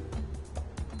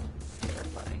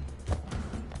 Terrifying.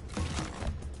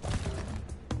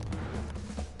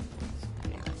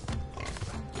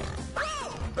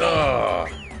 Oh.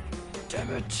 Damn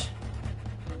it.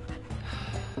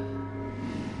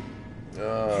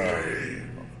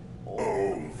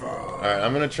 Alright,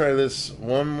 I'm gonna try this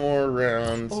one more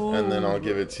round, and then I'll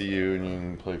give it to you, and you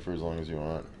can play for as long as you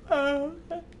want.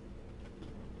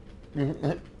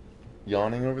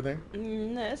 Yawning over there?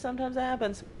 Sometimes that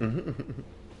happens.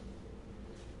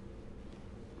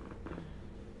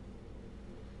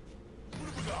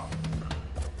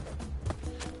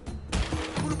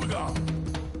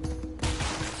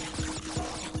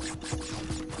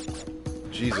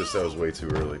 Jesus, that was way too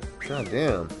early. God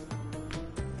damn.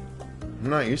 I'm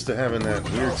not used to having that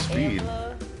weird speed.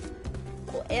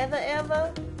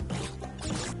 Ever.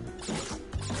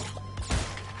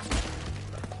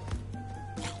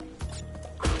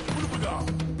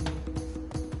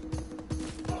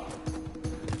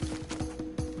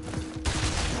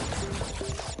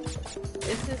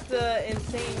 This is the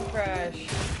Insane Crash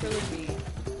trilogy.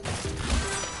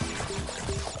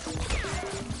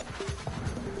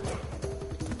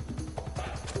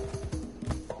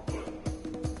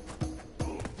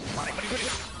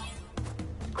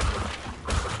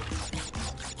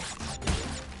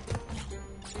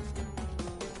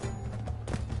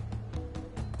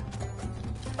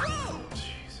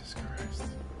 Jesus Christ.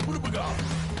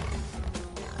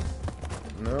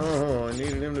 No, I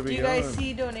needed him to be Do you guys gone.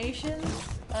 see donations?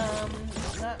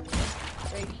 Not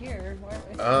right here.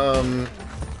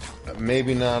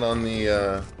 Maybe not on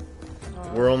the,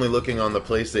 we're only looking on the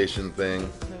PlayStation thing.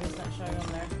 Maybe it's not showing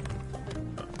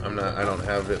on there. I don't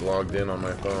have it logged in on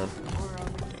my phone. Or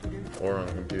on the computer. Or on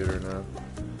the computer now.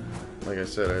 Like I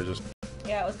said, I just...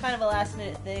 Yeah, it was kind of a last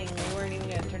minute thing. We weren't even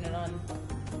gonna turn it on.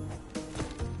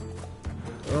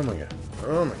 Oh my god.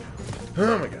 Oh my god.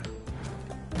 Oh my god.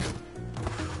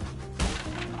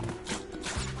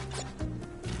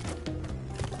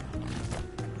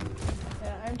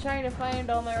 Yeah, I'm trying to find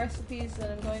all my recipes that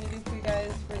I'm going to do for you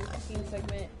guys for the cooking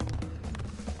segment.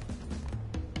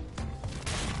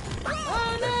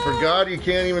 Oh no! I forgot you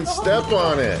can't even step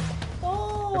on it.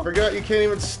 Oh! I forgot you can't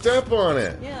even step on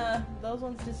it. Yeah, those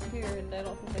ones disappeared and I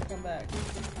don't think they come back. I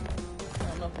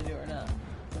don't know if they do or not.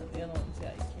 But the other ones,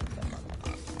 yeah, you can't step on them.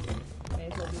 May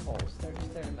as well do holes. They're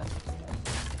just there to mess with your head.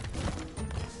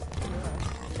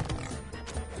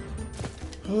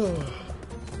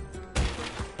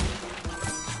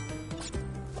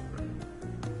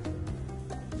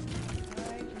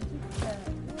 I can do that.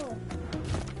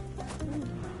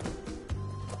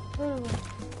 Oh.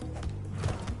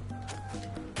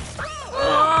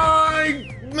 I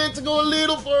meant to go a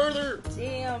little further.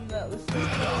 Damn, that was so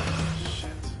Shit.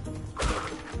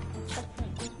 close.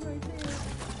 Right there.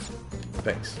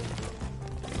 Thanks.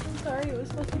 I'm sorry, it was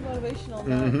supposed to be motivational.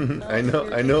 Not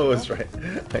I know it was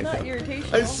irritational. right. I Not know.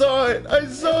 irritational. I saw it. I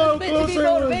saw how It's meant to close be I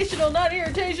was. motivational, not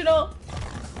irritational.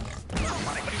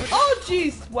 Oh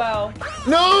jeez! Wow.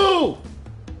 No!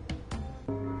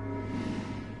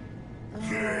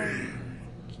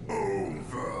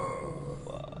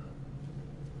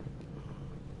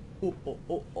 All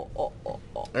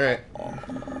right.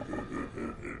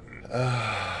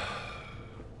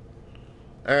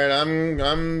 All right, I'm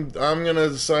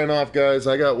gonna sign off, guys.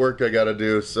 I got work I gotta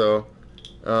do, so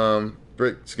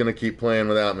Brit's gonna keep playing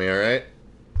without me. All right.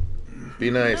 Be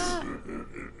nice.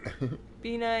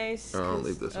 Be nice. I'll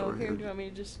leave this Oh, over here. here. Do you want me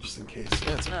to just? Just in case.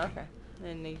 That's Oh, okay.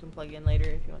 Then you can plug in later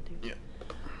if you want to. Yeah.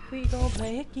 We gon'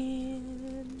 play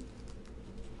again.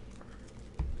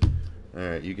 All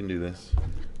right, you can do this.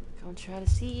 Gonna try to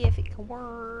see if it can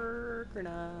work or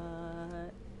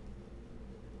not.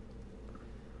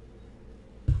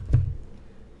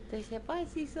 They said bye,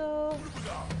 Cecil.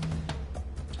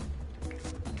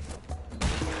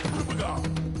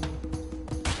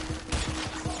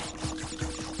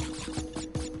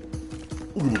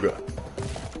 Ooga.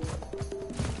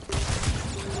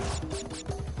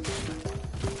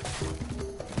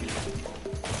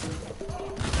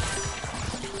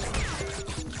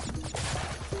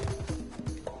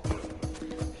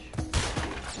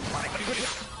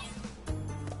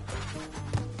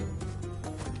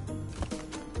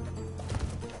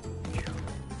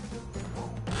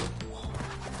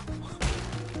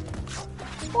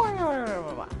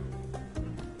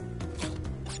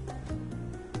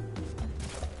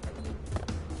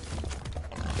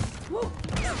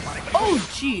 Oh,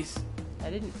 jeez. I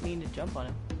didn't mean to jump on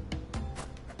him.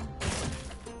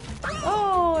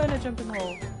 Oh, and I jumped in the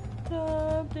hole.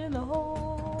 Jumped in the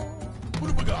hole.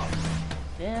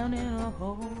 Down in a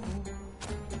hole.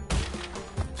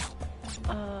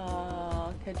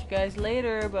 I'll catch you guys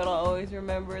later, but I'll always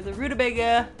remember the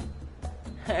rutabaga.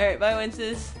 Alright, bye,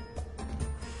 Wences.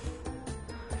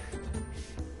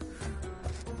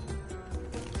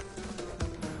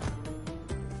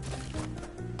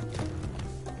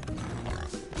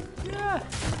 Ah!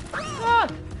 Ah!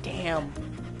 Damn.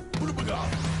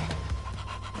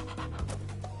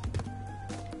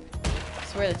 I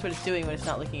swear that's what it's doing when it's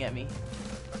not looking at me.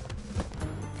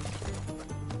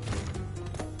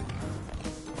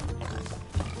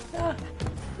 Ah!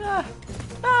 Ah!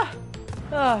 Ah!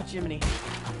 Oh, Jiminy.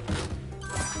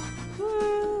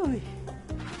 Woo!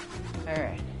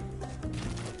 Alright.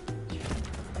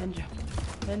 And jump.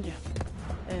 And jump.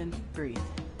 And breathe.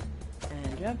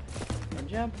 And jump, and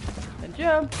jump, and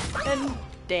jump, and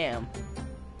damn.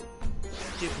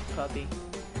 Stupid puppy.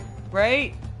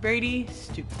 Right, Brady?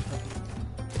 Stupid puppy.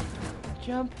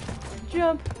 Jump,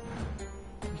 jump,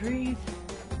 breathe,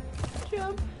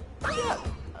 jump,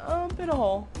 jump in a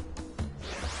hole.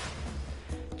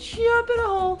 Jump in a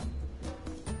hole.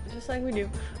 Just like we do.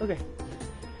 Okay.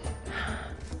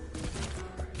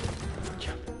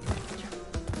 Jump, jump.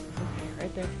 Okay,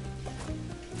 right there.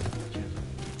 Jump.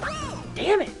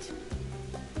 Damn it!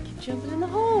 Keep jumping in the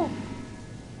hole.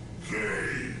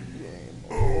 Game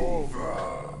over.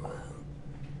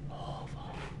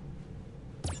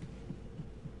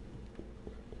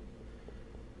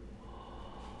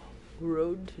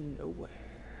 Road to nowhere.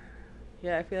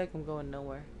 Yeah, I feel like I'm going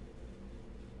nowhere.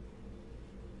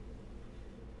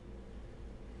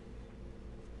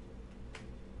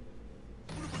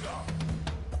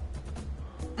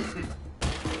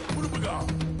 What have we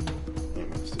got?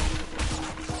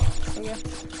 Okay.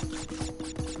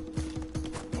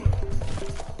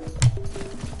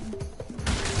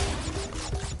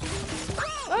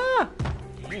 Ah!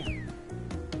 Damn.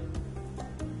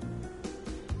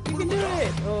 You can do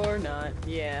it! Or not.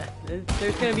 Yeah.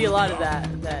 There's gonna be a lot of that.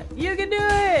 You can do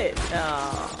it!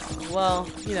 Oh, well,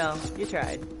 you know, you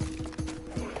tried.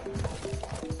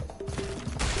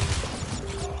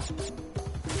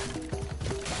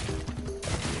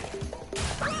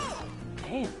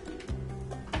 Damn.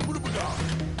 What have we got?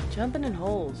 Jumping in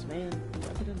holes, man.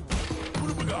 Jumping in holes. What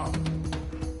have we got?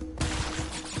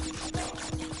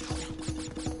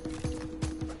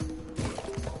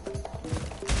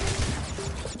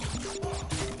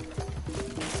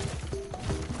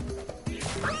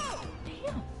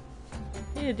 Damn.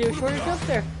 Need to do a shorter jump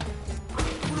there.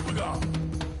 What have we got?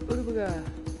 What do we got?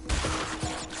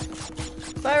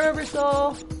 Bye, Rubber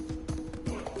Soul.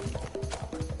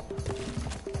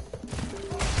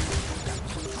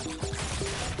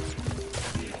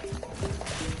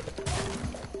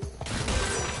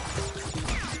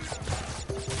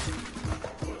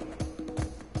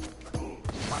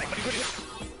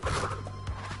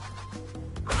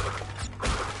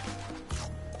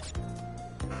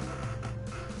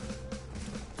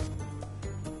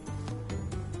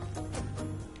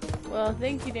 Well,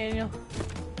 thank you, Daniel.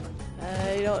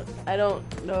 I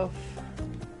don't know if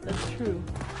that's true,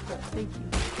 but thank you.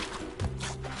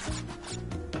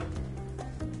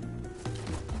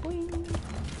 Boing,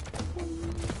 boing,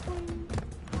 boing.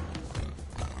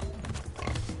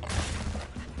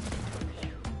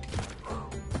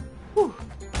 Whew.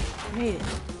 I made it.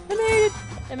 I made it.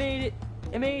 I made it.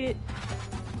 I made it.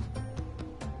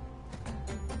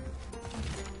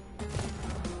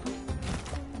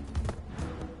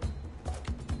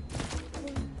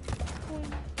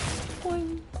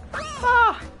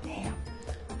 Ah! Damn.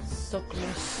 So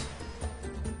close.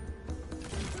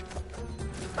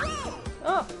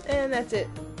 Oh, and that's it.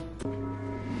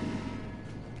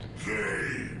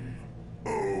 Game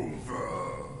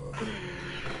over.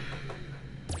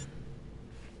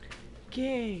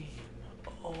 Game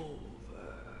over.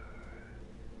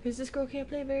 Because this girl can't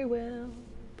play very well,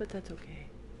 but that's okay.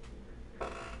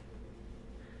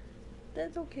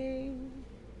 That's okay.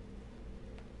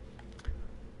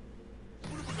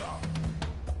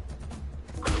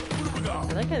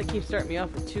 I like how they keep starting me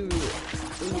off with two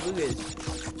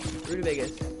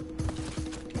rutabagas.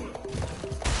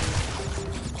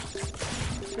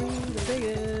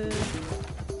 Rutabagas.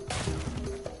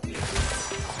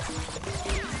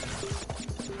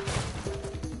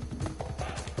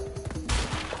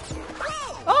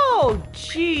 Oh,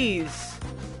 jeez.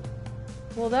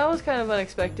 Well, that was kind of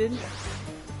unexpected.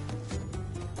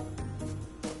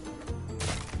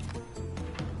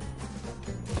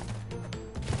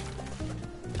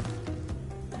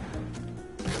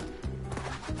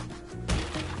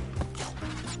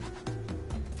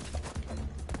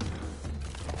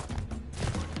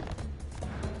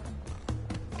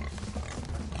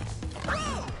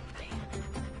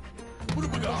 What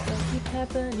have we got? Keep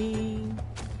happening.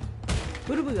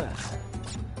 What do we got?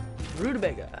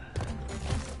 Rutabaga.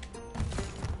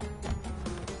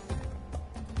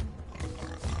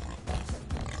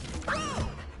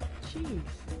 Jeez.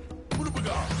 What have we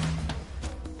got?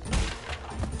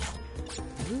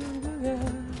 Rutabaga.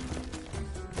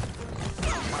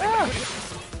 Ah!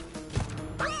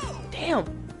 Damn.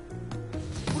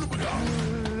 What have we got?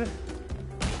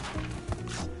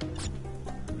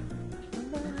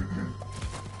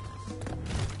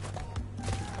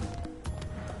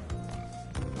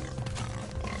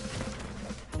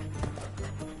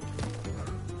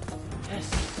 Yes.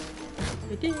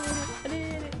 I did it. I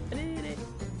did it. I did it.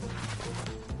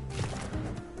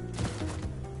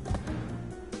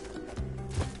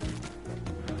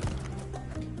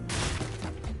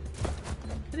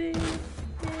 did it.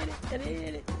 I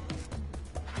did it.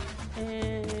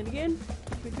 And again.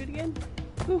 Can we do it again?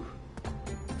 Whew.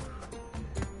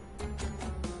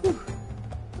 Whew.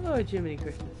 Oh, Jiminy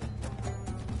Christmas.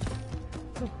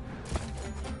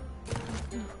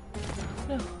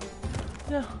 No.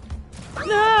 No.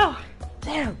 No!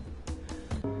 Damn!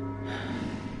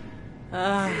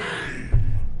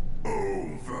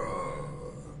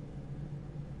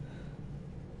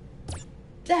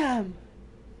 Damn!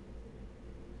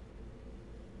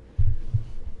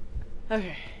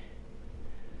 Okay.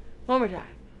 One more time.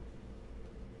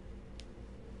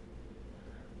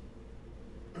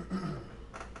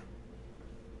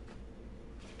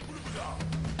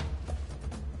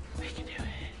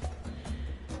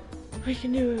 We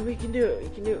can do it. We can do it. We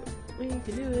can do it. We can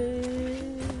do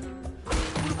it.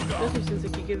 Especially since they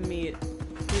keep giving me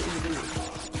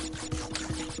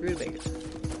rutabaga.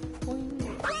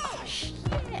 Oh shit!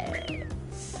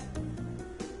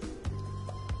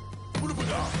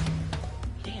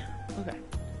 Damn. Okay.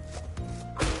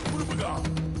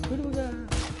 What do we got?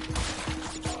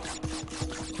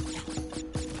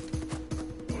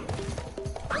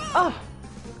 Oh!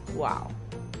 Wow.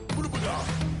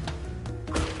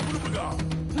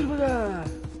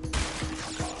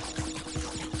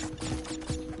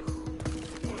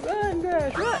 Run,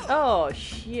 Dash, run! Oh,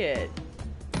 shit.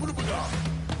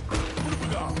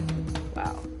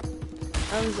 Wow.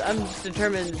 I'm just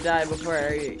determined to die before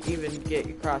I even get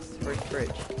across the first bridge.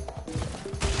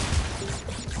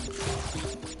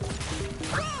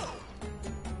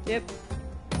 Yep.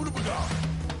 I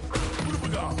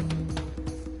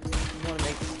want to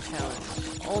make this a challenge.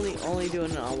 Only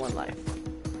doing it on one life.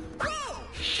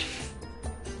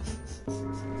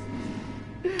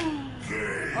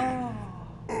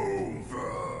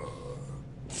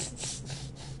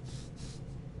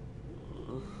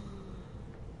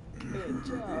 Good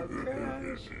job,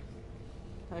 Crash.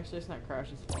 Actually, it's not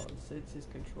Crash's fault. It's his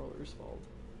controller's fault.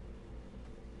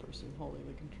 Person holding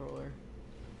the controller.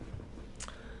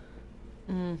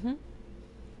 Mm-hmm.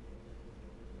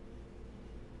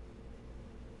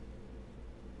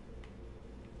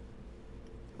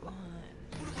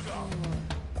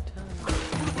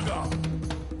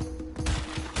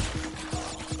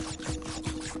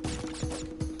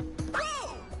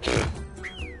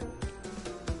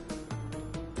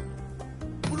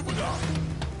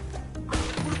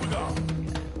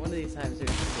 One of these times there's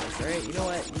this, alright, you know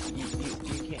what? You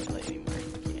can't play anymore.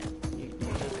 You can't. You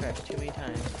just crashed too many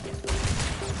times. You can't play.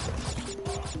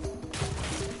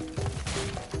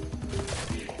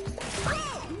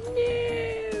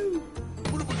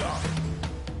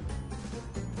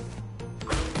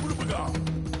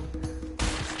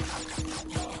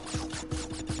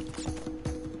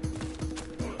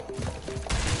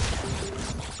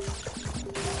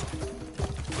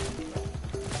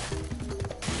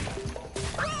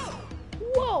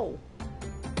 Whoa!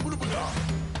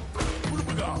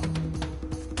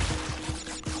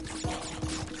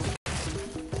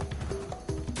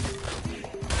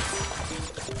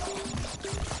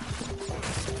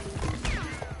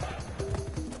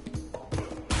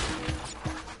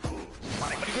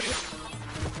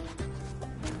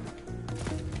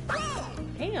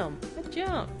 Damn, I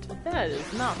jumped. That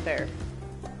is not fair.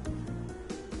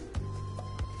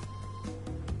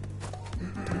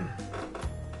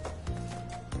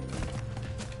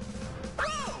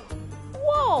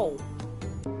 Whoa!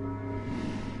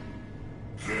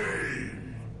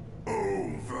 Game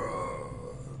over.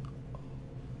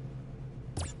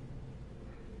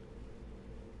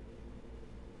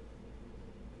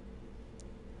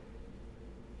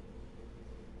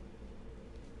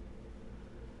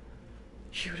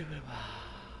 Shoot it.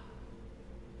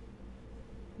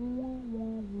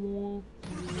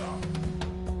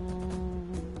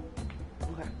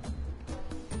 Okay.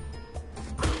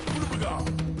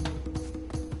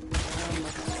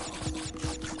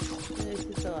 This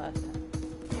is the last time.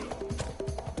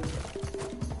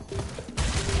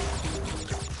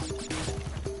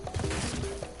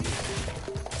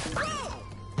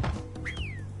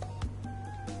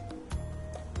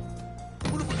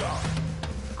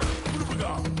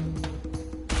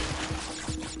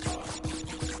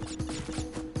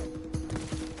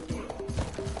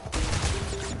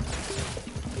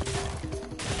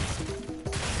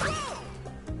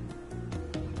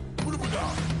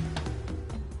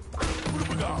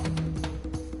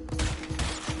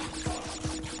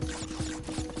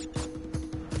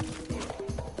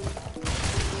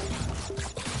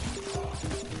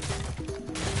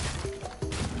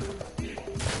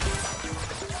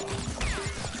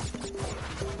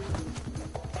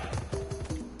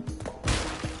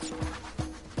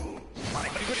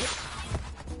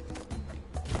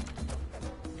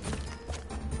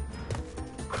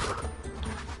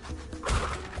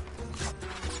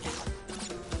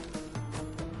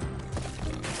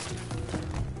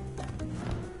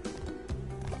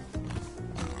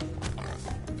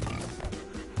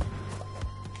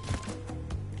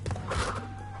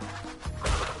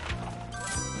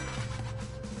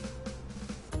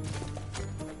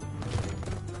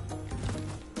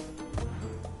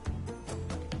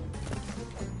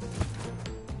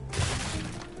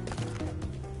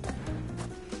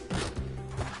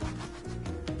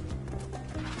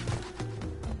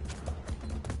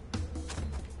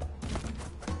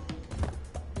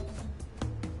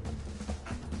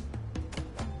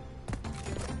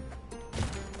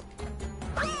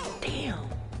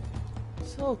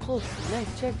 so close to the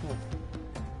next checkpoint.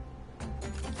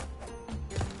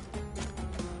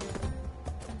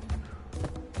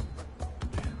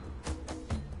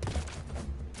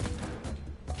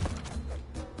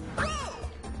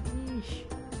 Yeesh.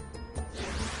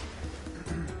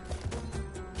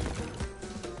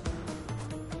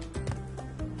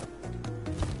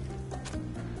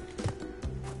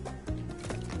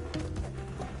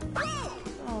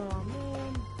 Oh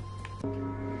man.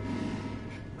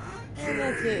 And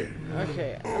that's it.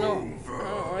 Okay, I don't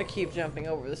want to keep jumping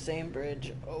over the same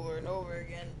bridge over and over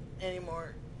again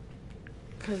anymore.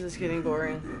 Because it's getting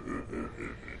boring.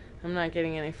 I'm not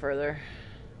getting any further.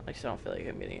 I just don't feel like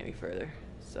I'm getting any further.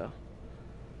 So.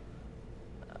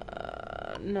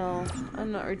 No,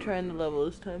 I'm not retrying the level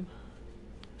this time.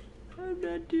 I'm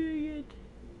not doing it.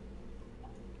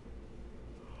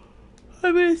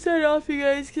 I'm gonna sign off, you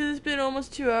guys, because it's been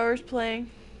almost 2 hours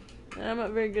playing. And I'm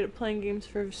not very good at playing games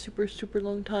for super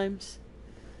long times.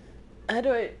 How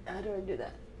do I do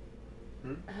that?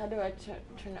 How do I turn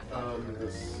it off?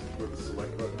 This with the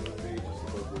select button on the page just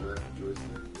above the left joystick.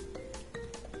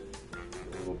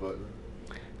 The little button.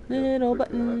 Little Click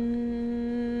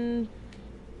button.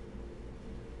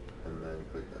 that, and then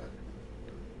click that.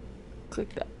 Click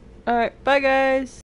that. Alright, bye guys.